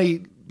on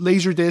a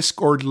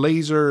Laserdisc or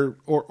laser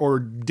or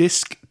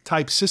disc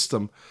type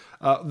system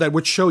that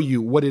would show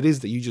you what it is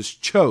that you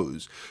just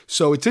chose.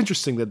 So it's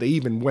interesting that they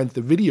even went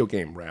the video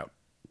game route.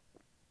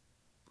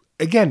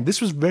 Again, this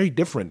was very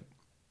different.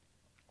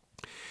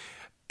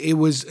 It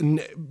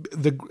wasn't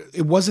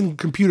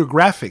computer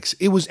graphics.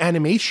 It was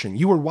animation.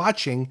 You were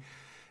watching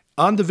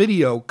on the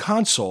video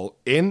console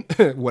in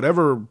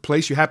whatever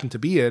place you happen to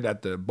be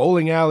at the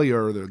bowling alley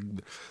or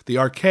the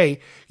arcade.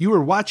 You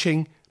were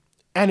watching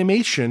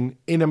animation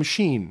in a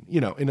machine,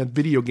 in a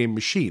video game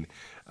machine.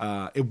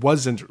 It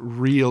wasn't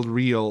real,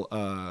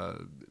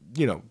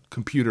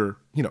 computer,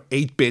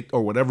 8-bit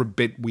or whatever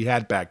bit we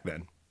had back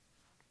then.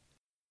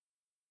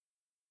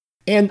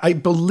 And I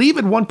believe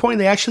at one point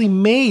they actually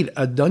made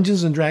a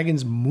Dungeons &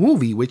 Dragons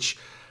movie, which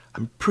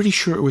I'm pretty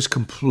sure it was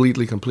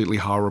completely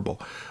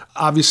horrible.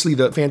 Obviously,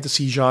 the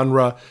fantasy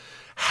genre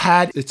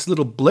had its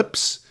little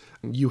blips.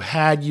 You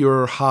had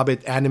your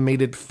Hobbit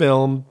animated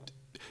film.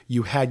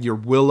 You had your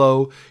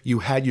Willow. You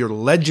had your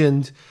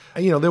Legend.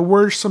 There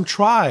were some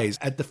tries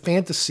at the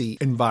fantasy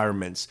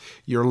environments.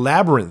 Your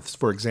Labyrinth,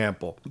 for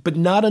example. But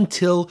not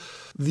until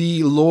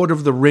the Lord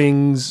of the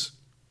Rings,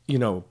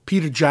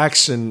 Peter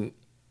Jackson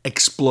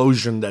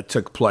explosion that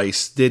took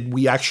place did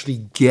we actually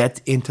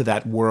get into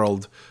that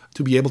world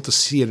to be able to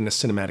see it in a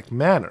cinematic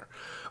manner.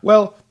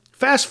 Well,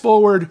 fast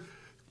forward,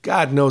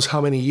 God knows how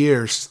many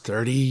years,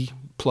 30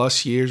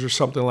 plus years or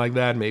something like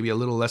that, maybe a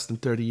little less than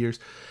 30 years.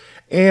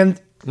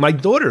 And my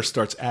daughter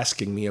starts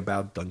asking me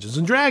about Dungeons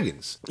and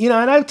Dragons. And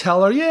I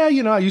tell her,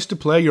 I used to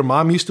play. Your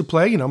mom used to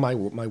play. My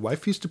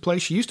wife used to play.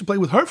 She used to play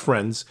with her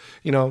friends.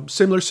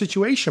 Similar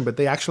situation, but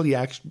I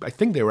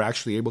think they were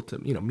actually able to,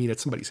 meet at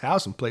somebody's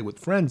house and play with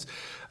friends.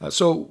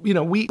 So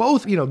we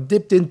both,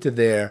 dipped into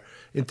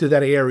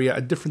that area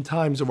at different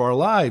times of our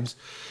lives.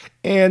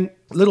 And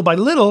little by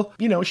little,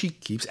 she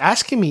keeps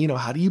asking me,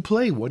 how do you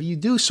play? What do you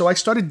do? So I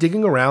started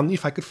digging around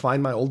if I could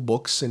find my old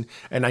books. And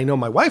I know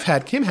my wife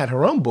Kim had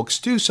her own books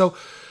too. So,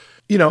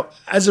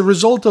 as a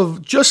result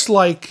of, just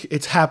like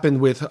it's happened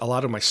with a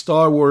lot of my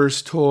Star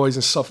Wars toys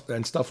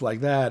and stuff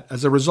like that,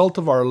 as a result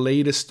of our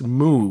latest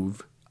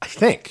move, I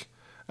think,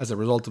 as a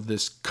result of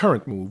this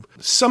current move,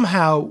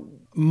 somehow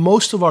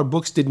most of our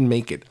books didn't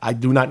make it. I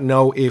do not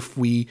know if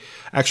we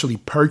actually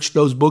purged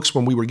those books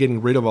when we were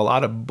getting rid of a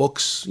lot of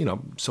books,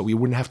 so we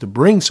wouldn't have to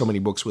bring so many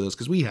books with us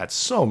because we had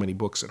so many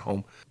books at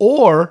home.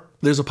 Or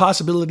there's a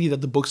possibility that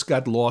the books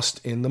got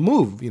lost in the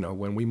move.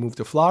 When we moved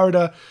to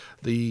Florida,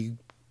 the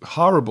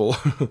horrible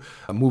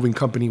moving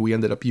company we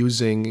ended up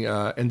using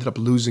ended up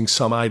losing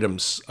some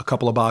items, a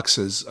couple of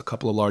boxes, a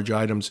couple of large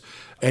items.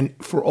 And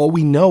for all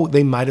we know,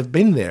 they might have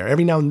been there.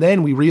 Every now and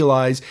then we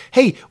realize,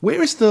 hey,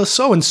 where is the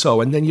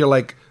so-and-so? And then you're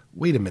like,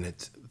 wait a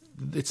minute,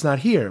 it's not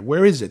here.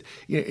 Where is it?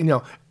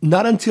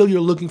 Not until you're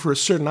looking for a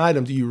certain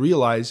item do you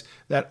realize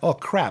that, oh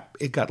crap,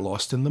 it got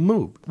lost in the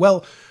move.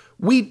 Well,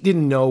 we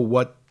didn't know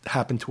what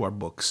happened to our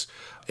books.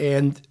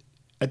 And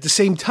at the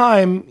same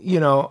time,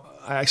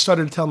 I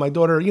started to tell my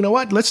daughter,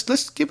 what,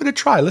 let's give it a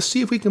try. Let's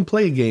see if we can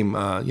play a game,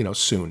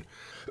 soon.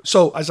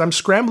 So as I'm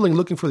scrambling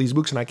looking for these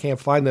books and I can't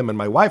find them, and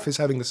my wife is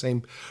having the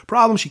same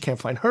problem, she can't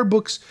find her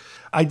books,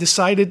 I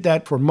decided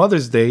that for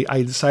Mother's Day,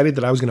 I was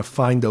going to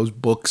find those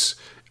books,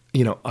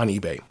 on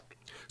eBay.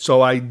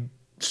 So I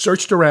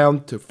searched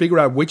around to figure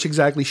out which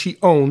exactly she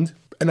owned,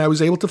 and I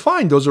was able to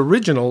find those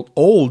original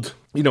old,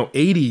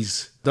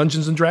 80s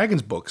Dungeons and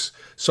Dragons books.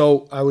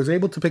 So I was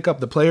able to pick up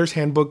the Player's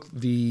Handbook,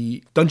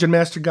 the Dungeon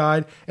Master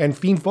Guide, and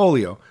Fiend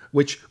Folio,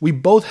 which we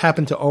both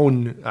happened to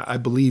own, I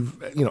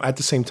believe, at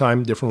the same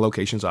time, different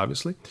locations,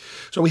 obviously.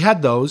 So we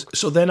had those.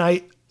 So then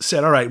I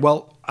said, all right,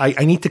 well,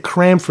 I need to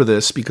cram for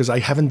this because I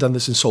haven't done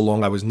this in so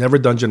long. I was never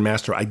Dungeon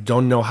Master. I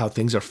don't know how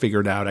things are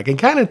figured out. I can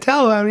kind of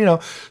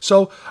tell,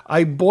 So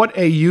I bought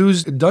a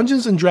used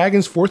Dungeons &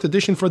 Dragons 4th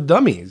edition for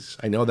dummies.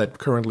 I know that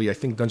currently I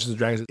think Dungeons &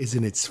 Dragons is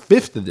in its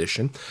 5th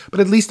edition,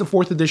 but at least the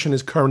 4th edition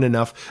is current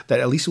enough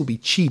that at least it will be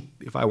cheap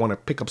if I want to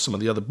pick up some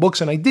of the other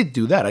books. And I did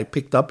do that. I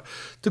picked up,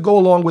 to go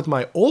along with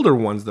my older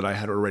ones that I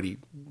had already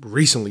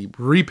recently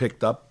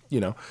re-picked up,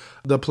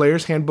 the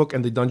Player's Handbook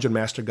and the Dungeon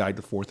Master Guide,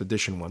 the 4th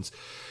edition ones.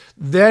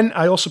 Then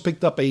I also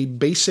picked up a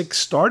basic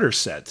starter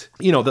set,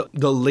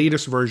 the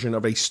latest version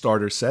of a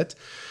starter set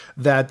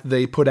that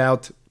they put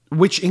out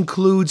which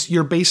includes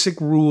your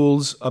basic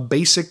rules, a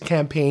basic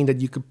campaign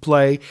that you could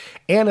play,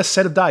 and a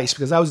set of dice,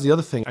 because that was the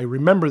other thing. I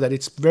remember that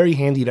it's very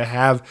handy to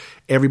have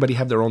everybody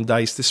have their own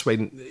dice. This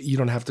way, you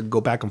don't have to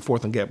go back and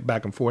forth and get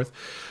back and forth.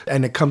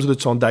 And it comes with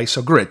its own dice.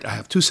 So great. I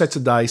have 2 sets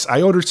of dice.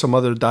 I ordered some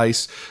other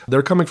dice.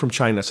 They're coming from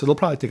China, so they'll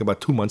probably take about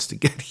 2 months to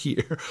get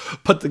here.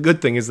 But the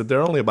good thing is that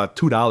they're only about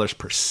 $2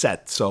 per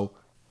set, so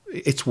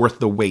it's worth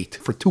the wait.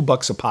 For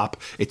 $2 a pop,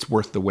 it's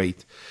worth the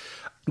wait.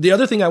 The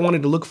other thing I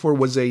wanted to look for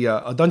was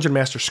a Dungeon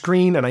Master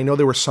screen, and I know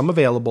there were some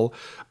available,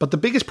 but the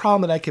biggest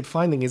problem that I kept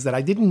finding is that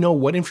I didn't know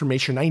what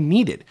information I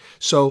needed.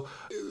 So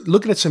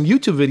looking at some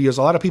YouTube videos,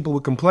 a lot of people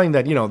would complain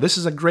that, this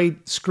is a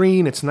great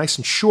screen, it's nice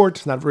and short,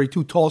 it's not very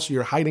too tall, so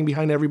you're hiding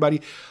behind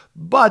everybody,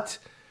 but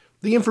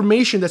the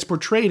information that's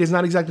portrayed is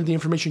not exactly the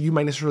information you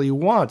might necessarily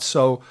want.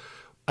 So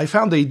I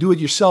found a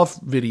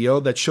do-it-yourself video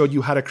that showed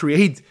you how to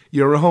create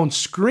your own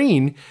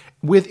screen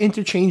with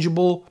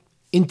interchangeable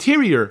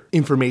interior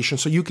information,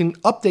 so you can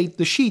update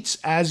the sheets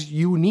as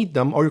you need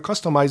them, or you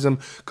customize them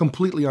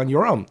completely on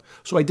your own.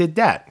 So I did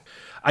that.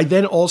 I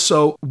then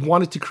also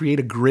wanted to create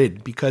a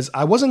grid, because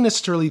I wasn't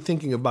necessarily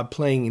thinking about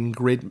playing in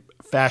grid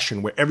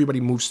fashion where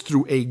everybody moves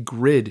through a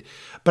grid,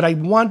 but I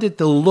wanted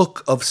the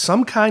look of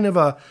some kind of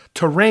a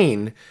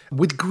terrain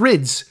with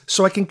grids,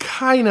 so I can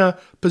kind of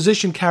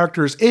position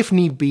characters if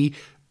need be,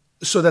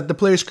 so that the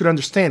players could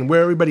understand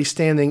where everybody's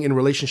standing in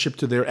relationship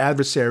to their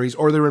adversaries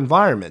or their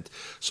environment.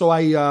 So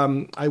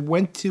I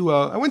went to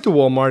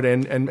Walmart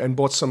and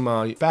bought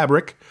some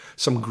fabric,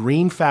 some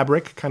green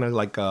fabric, kind of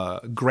like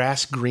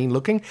grass green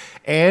looking,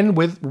 and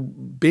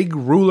with big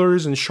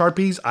rulers and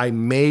Sharpies, I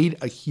made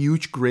a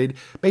huge grid,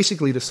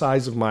 basically the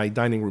size of my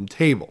dining room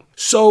table.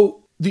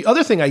 So the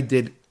other thing I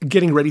did,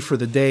 getting ready for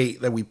the day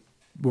that we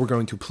were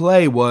going to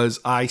play, was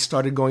I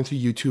started going through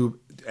YouTube,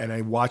 and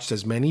I watched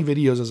as many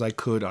videos as I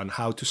could on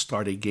how to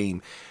start a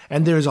game.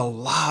 And there's a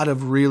lot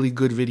of really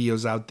good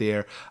videos out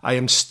there. I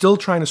am still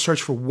trying to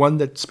search for one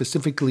that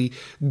specifically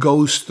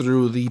goes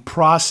through the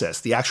process,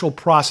 the actual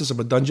process of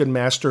a dungeon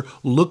master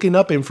looking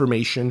up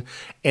information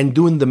and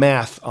doing the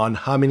math on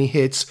how many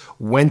hits,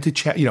 when to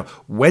check,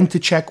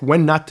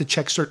 when not to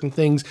check certain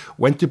things,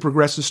 when to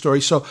progress the story.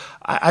 So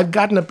I've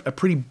gotten a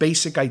pretty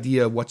basic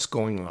idea of what's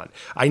going on.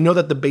 I know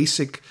that the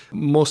basic,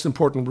 most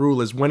important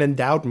rule is when in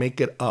doubt,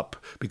 make it up,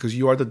 because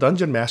you are the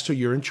dungeon master,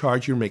 you're in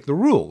charge, you make the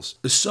rules.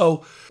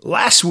 So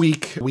last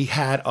week we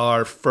had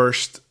our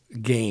first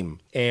game,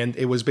 and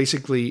it was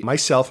basically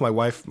myself, my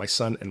wife, my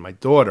son, and my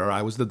daughter.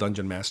 I was the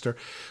dungeon master.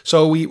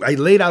 So I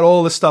laid out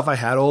all the stuff. I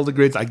had all the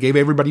grids. I gave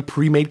everybody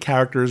pre-made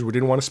characters. We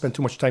didn't want to spend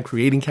too much time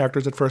creating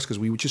characters at first because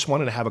we just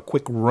wanted to have a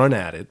quick run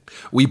at it.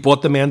 We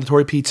bought the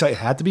mandatory pizza. It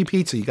had to be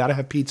pizza. You got to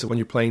have pizza when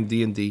you're playing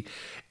D&D.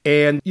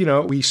 And,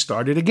 we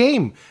started a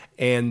game,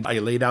 and I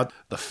laid out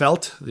the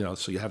felt,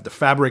 so you have the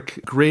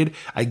fabric grid.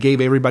 I gave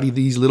everybody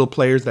these little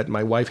players that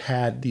my wife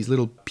had, these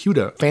little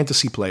pewter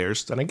fantasy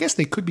players, and I guess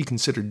they could be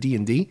considered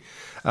D&D.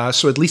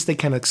 So at least they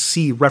kind of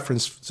see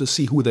reference to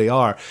see who they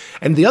are.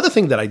 And the other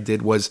thing that I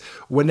did was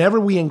whenever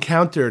we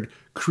encountered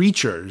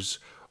creatures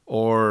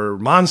or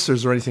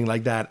monsters or anything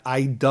like that,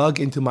 I dug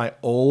into my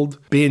old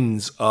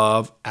bins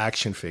of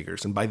action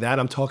figures. And by that,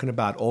 I'm talking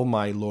about all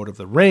my Lord of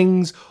the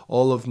Rings,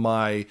 all of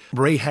my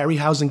Ray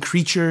Harryhausen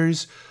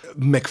creatures,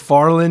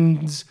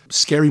 McFarlane's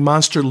scary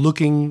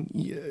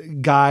monster-looking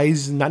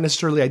guys, not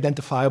necessarily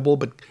identifiable,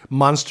 but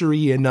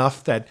monster-y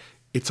enough that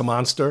it's a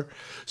monster.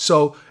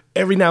 So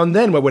every now and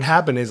then what would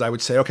happen is I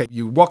would say, okay,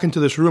 you walk into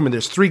this room and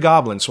there's 3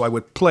 goblins. So I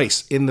would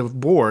place in the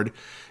board,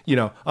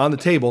 on the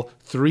table,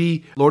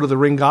 3 Lord of the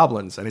Ring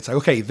goblins. And it's like,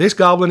 okay, this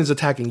goblin is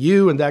attacking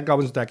you and that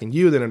goblin's attacking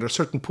you. Then at a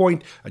certain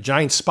point, a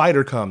giant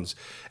spider comes.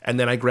 And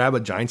then I grab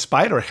a giant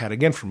spider head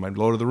again from my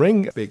Lord of the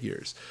Ring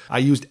figures. I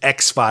used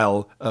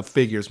X-File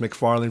figures,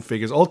 McFarlane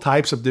figures, all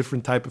types of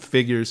different type of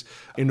figures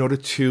in order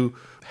to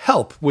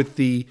help with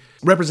the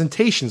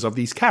representations of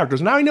these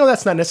characters. Now, I know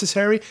that's not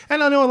necessary,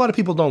 and I know a lot of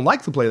people don't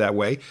like to play that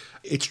way.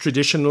 It's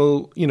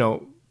traditional,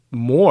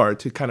 more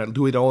to kind of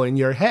do it all in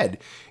your head.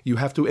 You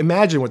have to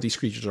imagine what these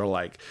creatures are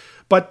like.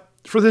 But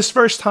for this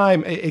first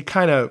time, it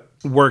kind of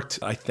worked,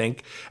 I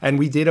think. And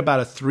we did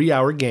about a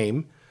 3-hour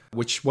game,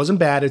 which wasn't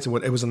bad. It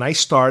was a nice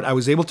start. I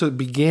was able to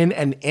begin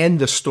and end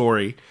the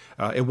story.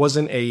 It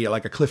wasn't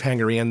like a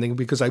cliffhanger ending,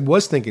 because I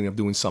was thinking of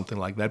doing something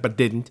like that, but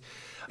didn't.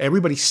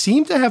 Everybody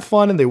seemed to have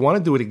fun and they want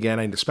to do it again.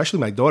 And especially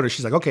my daughter,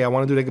 she's like, okay, I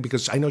want to do it again,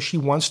 because I know she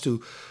wants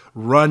to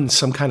run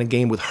some kind of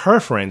game with her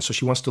friends. So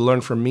she wants to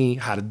learn from me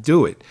how to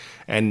do it.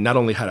 And not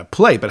only how to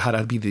play, but how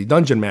to be the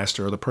dungeon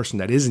master, or the person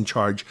that is in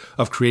charge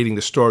of creating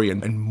the story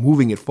and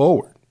moving it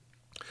forward.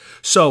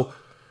 So,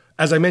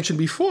 as I mentioned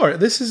before,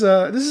 this is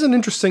an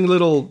interesting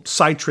little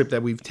side trip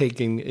that we've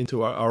taken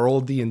into our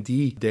old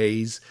D&D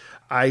days.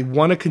 I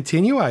want to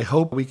continue. I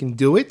hope we can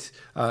do it.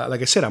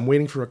 Like I said, I'm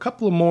waiting for a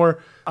couple of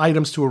more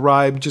items to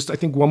arrive. Just, I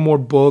think, one more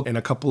book and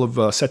a couple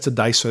of sets of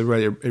dice, so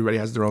everybody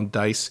has their own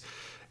dice.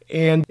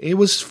 And it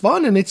was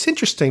fun, and it's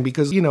interesting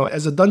because,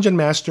 as a dungeon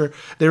master,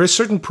 there is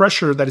certain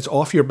pressure that is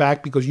off your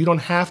back, because you don't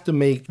have to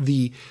make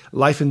the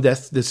life and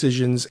death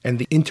decisions and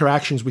the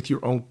interactions with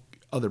your own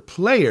other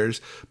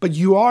players, but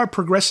you are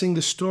progressing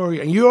the story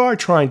and you are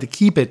trying to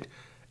keep it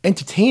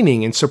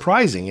entertaining and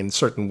surprising in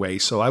certain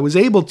ways. So I was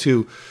able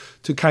to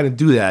kind of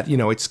do that.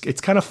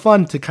 It's kind of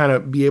fun to kind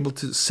of be able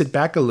to sit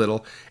back a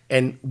little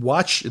and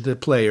watch the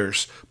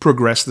players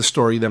progress the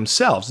story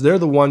themselves. They're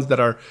the ones that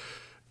are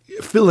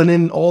filling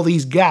in all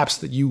these gaps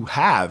that you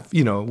have,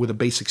 with a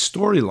basic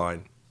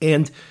storyline.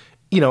 And,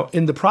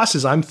 in the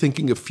process, I'm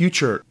thinking of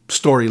future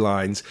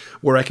storylines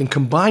where I can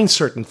combine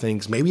certain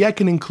things. Maybe I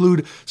can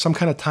include some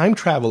kind of time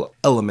travel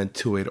element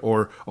to it,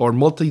 or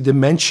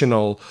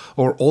multi-dimensional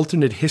or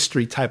alternate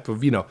history type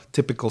of,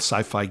 typical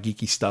sci-fi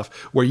geeky stuff,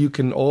 where you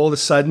can all of a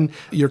sudden,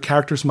 your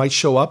characters might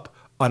show up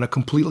on a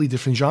completely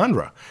different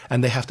genre,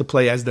 and they have to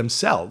play as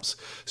themselves.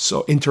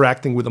 So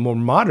interacting with a more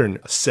modern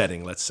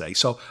setting, let's say.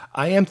 So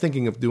I am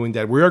thinking of doing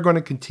that. We are going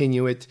to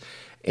continue it.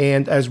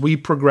 And as we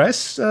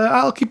progress,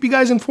 I'll keep you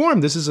guys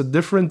informed. This is a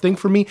different thing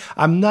for me.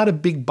 I'm not a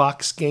big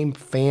box game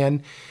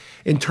fan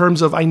in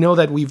terms of, I know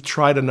that we've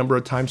tried a number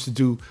of times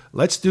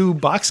let's do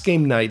box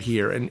game night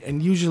here.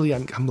 And usually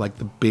I'm like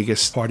the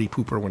biggest party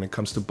pooper when it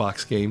comes to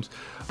box games.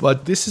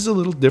 But this is a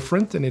little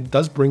different, and it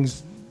does bring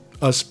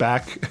us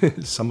back,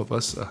 some of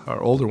us,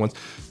 our older ones,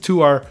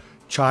 to our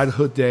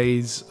childhood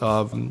days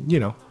of,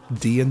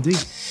 D&D.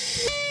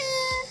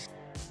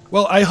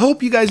 Well, I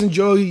hope you guys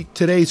enjoy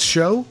today's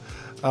show.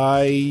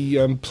 I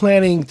am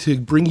planning to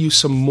bring you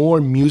some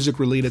more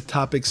music-related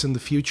topics in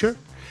the future.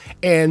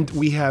 And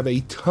we have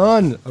a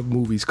ton of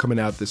movies coming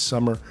out this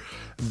summer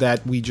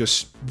that we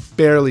just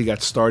barely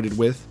got started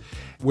with.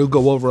 We'll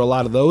go over a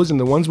lot of those, and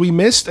the ones we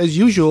missed, as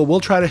usual, we'll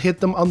try to hit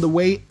them on the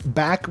way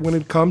back when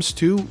it comes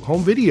to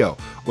home video.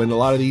 When a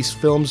lot of these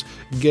films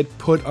get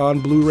put on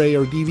Blu-ray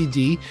or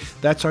DVD,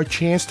 that's our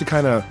chance to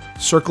kind of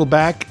circle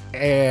back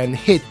and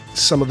hit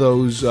some of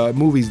those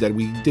movies that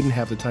we didn't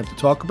have the time to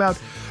talk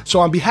about. So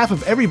on behalf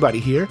of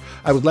everybody here,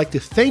 I would like to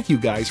thank you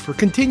guys for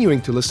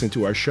continuing to listen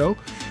to our show,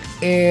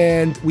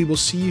 and we will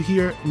see you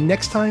here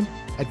next time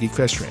at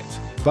GeekFest Rants.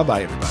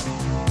 Bye-bye, everybody.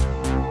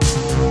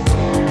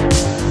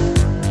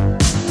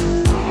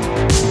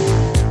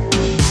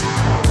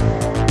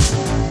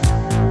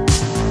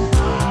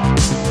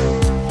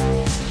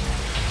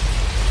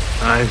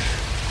 I've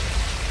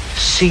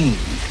seen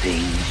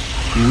things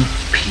you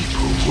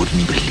people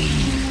wouldn't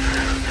believe.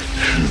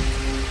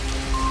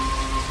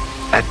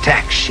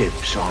 Attack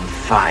ships on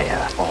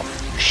fire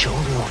off the shoulder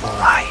of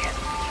Orion.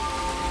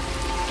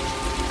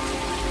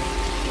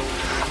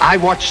 I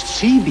watched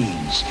sea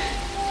beams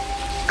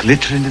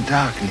glitter in the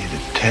dark near the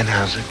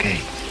Tannhauser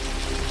Gate.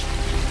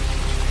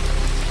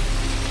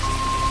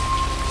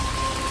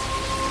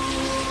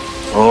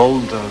 All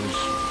those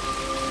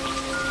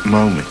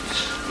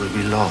moments will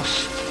be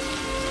lost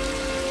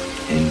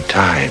in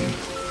time,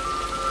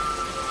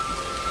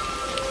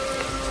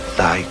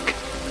 like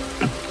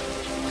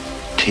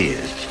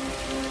tears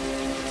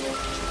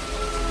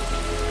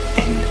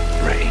in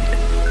rain.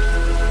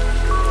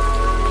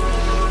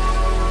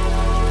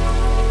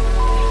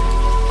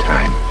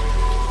 Time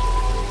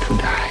to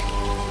die.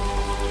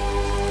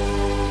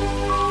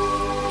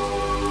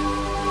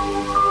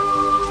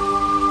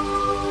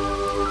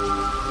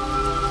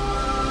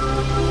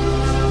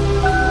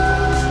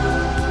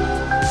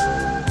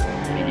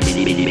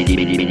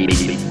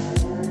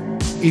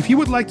 If you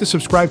would like to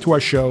subscribe to our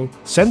show,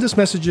 send us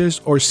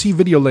messages, or see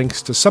video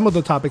links to some of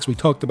the topics we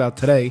talked about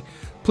today,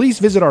 please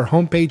visit our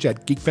homepage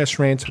at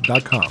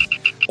geekfestrants.com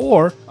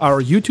or our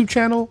YouTube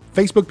channel,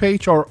 Facebook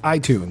page, or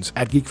iTunes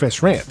at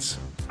GeekFest Rants.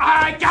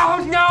 I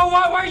don't know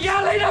what we're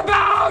yelling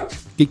about!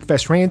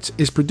 GeekFest Rants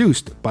is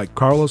produced by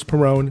Carlos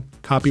Perone,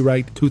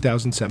 copyright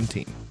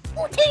 2017.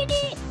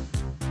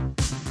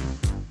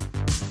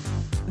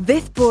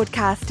 This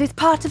broadcast is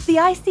part of the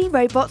IC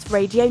Robots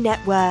Radio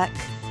Network.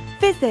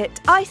 Visit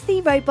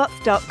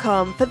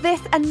icrobots.com for this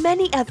and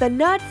many other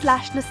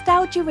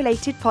nerd/nostalgia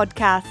related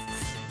podcasts.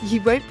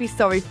 You won't be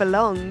sorry for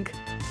long.